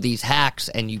download these hacks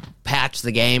and you patch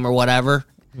the game or whatever.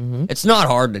 It's not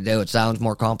hard to do. It sounds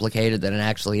more complicated than it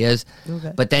actually is.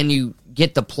 Okay. But then you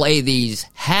get to play these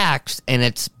hacks, and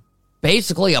it's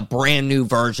basically a brand new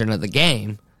version of the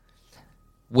game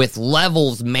with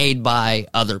levels made by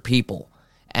other people.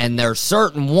 And there's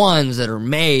certain ones that are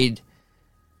made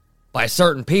by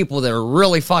certain people that are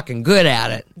really fucking good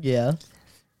at it. Yeah.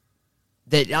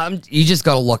 That you just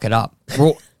got to look it up.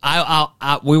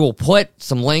 We will put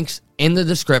some links in the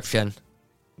description.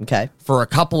 Okay. For a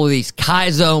couple of these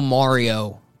Kaiso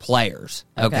Mario players.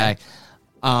 Okay.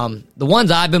 The ones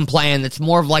I've been playing, it's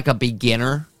more of like a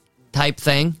beginner type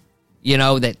thing, you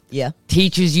know, that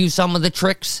teaches you some of the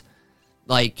tricks.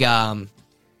 Like, you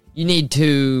need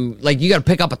to, like, you got to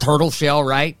pick up a turtle shell,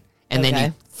 right? And then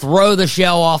you throw the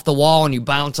shell off the wall and you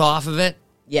bounce off of it.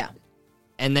 Yeah.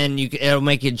 And then it'll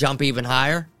make you jump even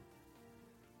higher.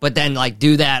 But then, like,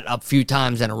 do that a few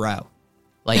times in a row.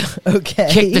 Like,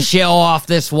 kick the shell off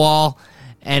this wall,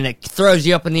 and it throws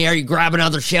you up in the air. You grab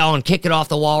another shell and kick it off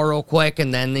the wall real quick,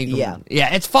 and then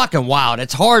it's fucking wild.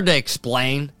 It's hard to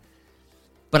explain,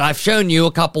 but I've shown you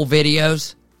a couple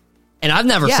videos, and I've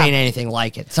never seen anything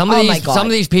like it. Some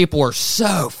of these people are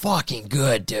so fucking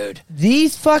good, dude.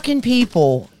 These fucking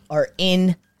people are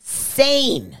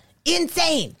insane.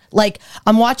 Like,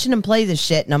 I'm watching them play this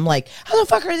shit, and I'm like, how the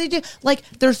fuck are they doing? Like,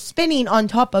 they're spinning on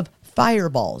top of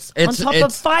fireballs.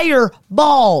 Of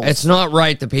fireballs. It's not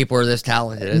right that people are this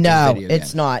talented. No,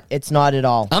 it's not. It's not at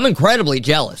all. I'm incredibly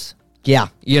jealous. Yeah.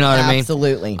 You know what I mean?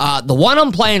 Absolutely. The one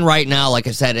I'm playing right now, like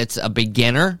I said, it's a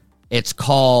beginner. It's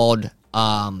called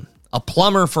A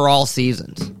Plumber for All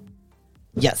Seasons.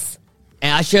 Yes.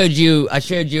 And I showed you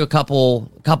a couple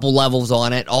levels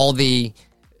on it. All the,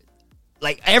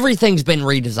 like, everything's been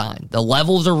redesigned. The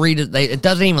levels are it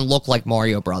doesn't even look like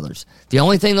Mario Brothers. The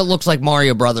only thing that looks like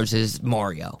Mario Brothers is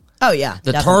Mario. Oh, yeah.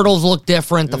 The turtles look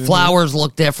different. The flowers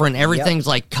look different. Everything's,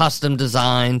 like, custom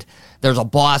designed. There's a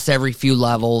boss every few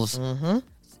levels.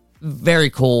 Very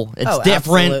cool. It's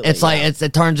different. It's like,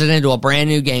 it turns it into a brand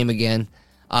new game again.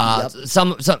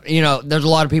 Some, you know, there's a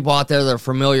lot of people out there that are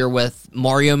familiar with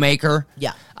Mario Maker.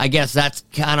 Yeah. I guess that's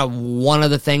kind of one of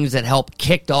the things that helped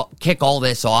kick all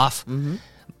this off.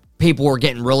 People were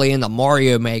getting really into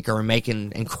Mario Maker and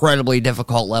making incredibly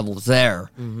difficult levels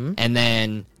there. And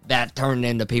then that turned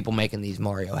into people making these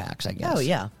Mario hacks, I guess. Oh,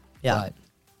 yeah. Yeah.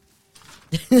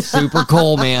 But super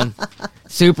cool, man.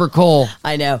 Super cool.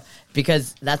 I know.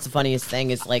 Because that's the funniest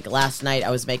thing is, like, last night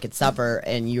I was making supper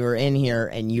and you were in here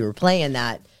and you were playing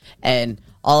that, and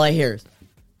all I hear is,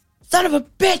 son of a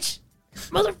bitch,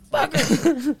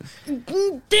 motherfucker,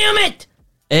 damn it.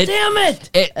 Damn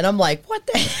it. And I'm like, what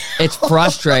the hell? It's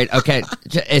frustrating. Okay,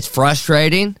 it's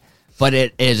frustrating, but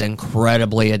it is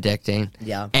incredibly addicting.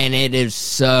 Yeah. And it is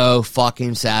so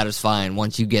fucking satisfying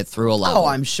once you get through a level. Oh,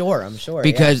 I'm sure.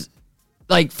 Because,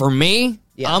 like, for me,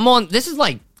 this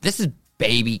is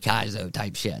baby Kaiso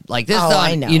type shit. Like, this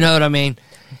I know. You know what I mean?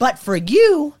 But for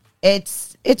you,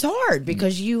 it's hard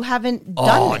because you haven't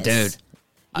done this.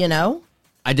 Dude. You know?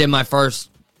 I did my first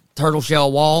turtle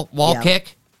shell wall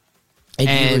kick.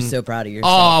 And you were so proud of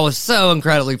yourself. Oh, I was so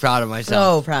incredibly proud of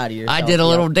myself. So proud of yourself. I did a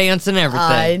little dance and everything.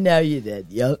 I know you did.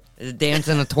 Yep. Dance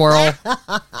and a twirl.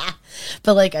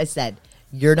 But like I said,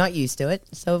 you're not used to it.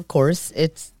 So, of course,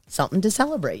 it's something to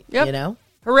celebrate. Yep. You know?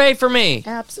 Hooray for me.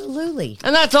 Absolutely.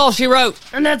 And that's all she wrote.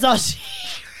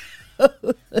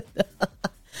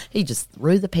 He just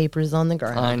threw the papers on the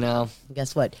ground. I know. And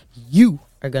guess what? You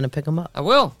are going to pick them up. I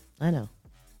will. I know.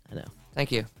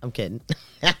 Thank you. I'm kidding.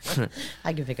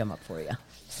 I can pick them up for you.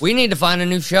 We need to find a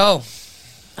new show.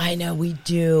 I know we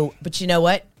do. But you know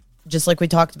what? Just like we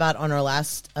talked about on our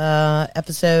last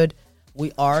episode,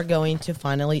 we are going to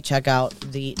finally check out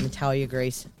the Natalia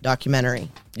Grace documentary.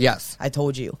 Yes. I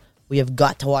told you. We have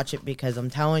got to watch it because I'm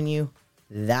telling you,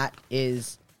 that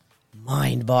is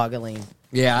mind-boggling.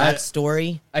 Yeah. That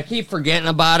story. I keep forgetting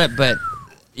about it, but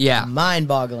Yeah.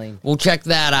 Mind-boggling. We'll check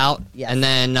that out. Yes. And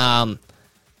then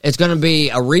it's going to be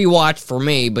a rewatch for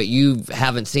me, but you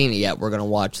haven't seen it yet. We're going to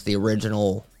watch the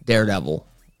original Daredevil.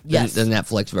 Yes. The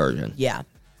Netflix version. Yeah,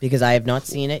 because I have not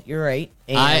seen it. You're right.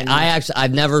 And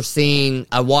I've never seen...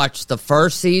 I watched the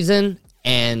first season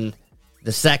and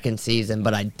the second season,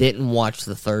 but I didn't watch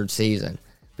the third season.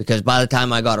 Because by the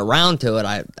time I got around to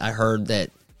it, I heard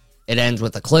that it ends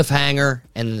with a cliffhanger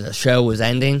and the show was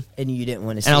ending. And you didn't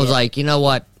want to see it. And I was like, you know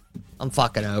what? I'm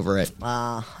fucking over it.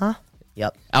 Uh-huh.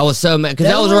 Yep. I was so mad.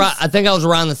 Because I think I was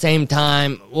around the same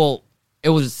time. Well, it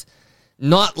was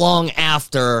not long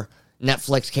after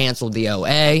Netflix canceled the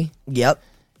OA. Yep.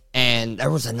 And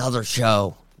there was another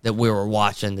show that we were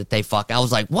watching that they I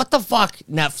was like, what the fuck,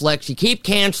 Netflix? You keep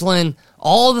canceling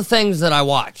all the things that I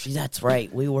watch. That's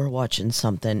right. We were watching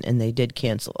something, and they did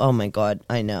cancel. Oh, my God.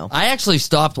 I know. I actually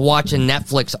stopped watching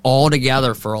Netflix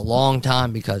altogether for a long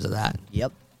time because of that.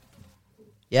 Yep.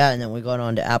 Yeah, and then we got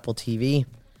on to Apple TV.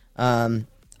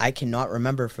 I cannot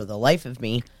remember for the life of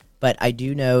me, but I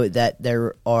do know that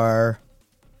there are,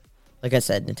 like I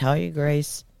said, Natalia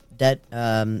Grace,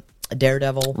 Daredevil.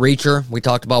 Reacher. We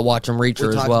talked about watching Reacher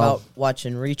as well. We talked about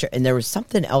watching Reacher, and there was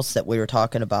something else that we were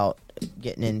talking about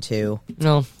getting into.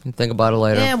 No, think about it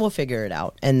later. Yeah, we'll figure it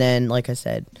out. And then, like I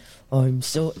said, I'm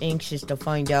so anxious to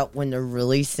find out when they're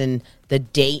releasing the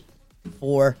date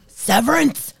for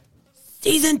Severance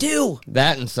Season 2.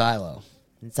 That and Silo.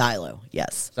 And Silo,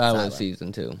 yes. Silo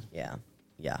Season 2. Yeah,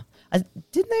 yeah.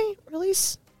 Didn't they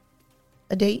release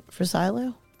a date for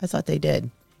Silo? I thought they did.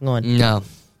 Hang on. No,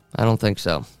 I don't think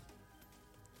so.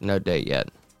 No date yet.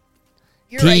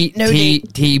 You're right, no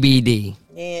date. TBD.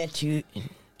 Yeah, to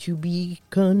be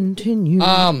continued.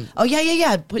 Oh,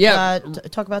 yeah.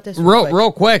 Talk about this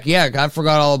real quick. Yeah, I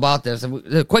forgot all about this.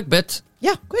 Quick bits.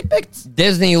 Yeah, quick bits.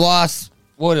 Disney lost,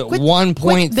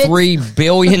 $1.3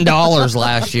 billion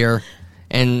last year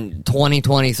in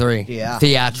 2023. Yeah.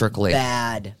 Theatrically.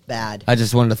 Bad. I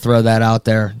just wanted to throw that out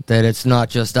there, that it's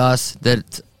not just us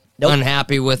that's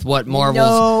unhappy with what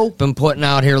Marvel's been putting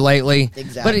out here lately.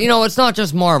 Exactly. But, it's not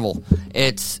just Marvel.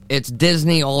 It's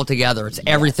Disney altogether. It's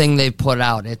everything they've put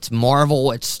out. It's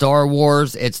Marvel. It's Star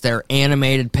Wars. It's their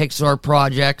animated Pixar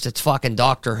projects. It's fucking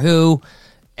Doctor Who.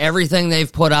 Everything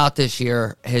they've put out this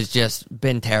year has just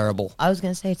been terrible. I was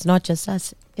going to say, it's not just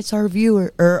us. It's our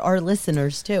our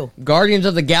listeners, too. Guardians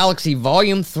of the Galaxy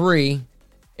Volume 3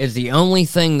 is the only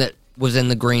thing that was in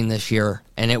the green this year,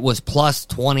 and it was plus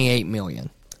 $28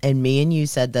 million. And me and you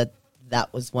said that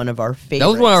was one of our favorites. That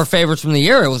was one of our favorites from the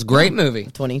year. It was a great movie.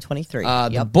 2023.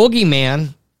 The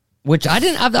Boogeyman, which I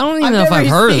don't even know if I've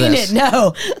heard of this.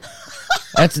 No.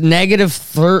 That's negative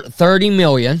 30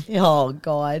 million. Oh,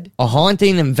 God. A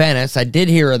Haunting in Venice. I did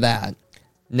hear of that.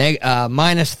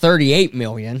 Minus 38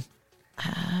 million.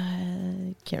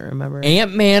 I can't remember.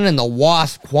 Ant-Man and the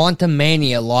Wasp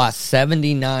Quantumania lost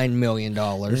 $79 million.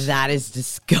 That is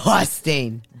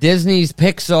disgusting. Disney's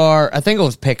Pixar, I think it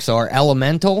was Pixar,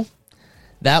 Elemental,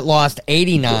 that lost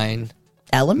 89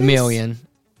 million.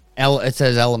 It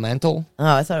says Elemental. Oh,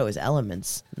 I thought it was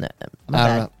Elements. No, I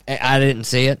don't know. I didn't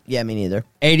see it. Yeah, me neither.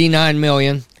 89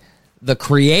 million. The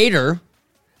Creator,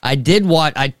 I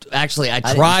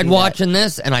tried watching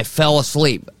this and I fell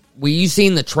asleep. You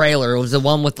seen the trailer? It was the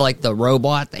one with like the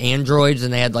robot, the androids,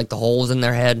 and they had like the holes in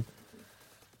their head.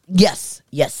 Yes.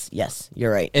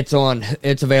 You're right. It's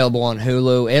available on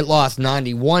Hulu. It lost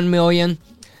 91 million.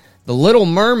 The Little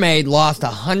Mermaid lost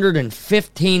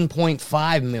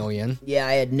 115.5 million. Yeah,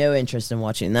 I had no interest in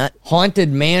watching that. Haunted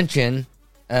Mansion,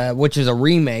 which is a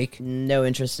remake. No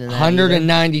interest in that.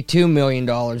 $192 million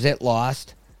it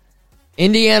lost.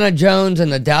 Indiana Jones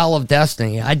and the Dial of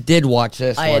Destiny. I did watch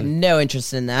this one. I had no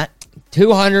interest in that.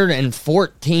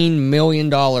 $214 million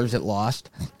it lost.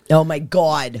 Oh, my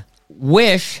God.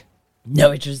 Wish.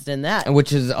 No interest in that.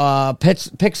 Which is a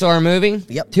Pixar movie.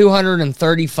 Yep.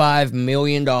 $235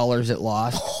 million it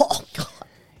lost. Oh, God.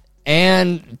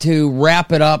 And to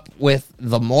wrap it up with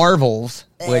The Marvels,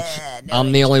 which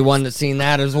I'm the only one that's seen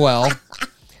that as well,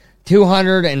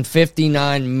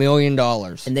 $259 million.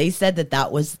 And they said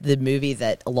that was the movie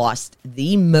that lost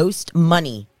the most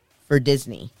money for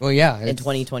Disney. Well, yeah. In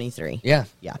 2023. Yeah.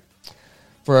 Yeah.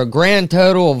 For a grand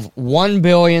total of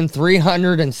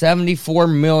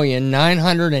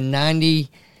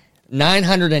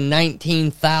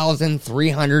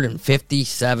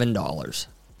 $1,374,919,357.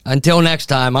 Until next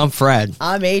time, I'm Fred.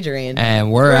 I'm Adrian.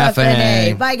 And we're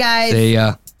FnA. Bye, guys. See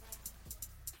ya.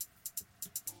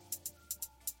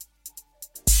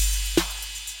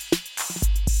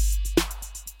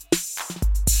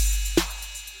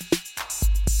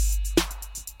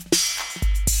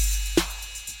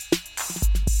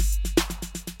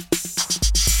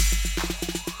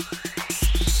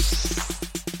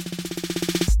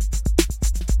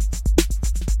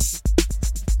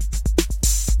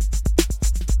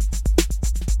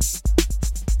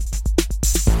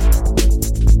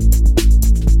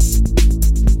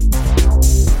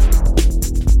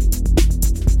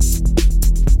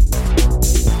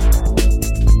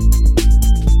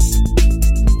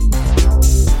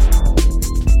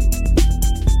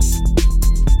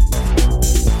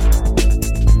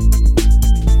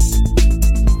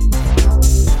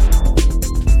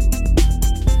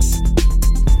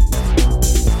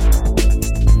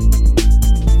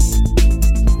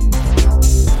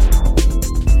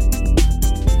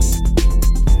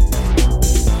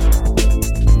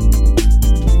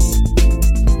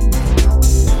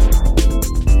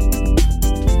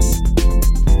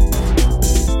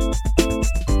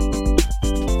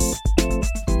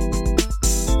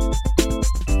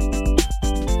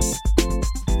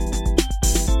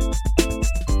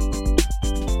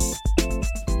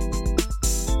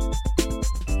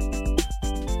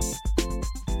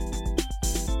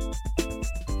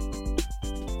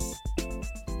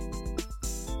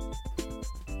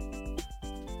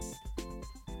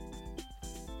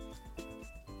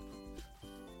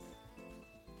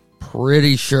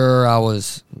 pretty sure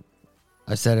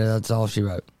I said it, that's all she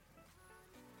wrote.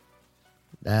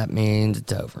 That means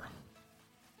it's over.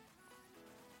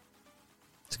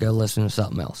 Let's go listen to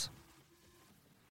something else.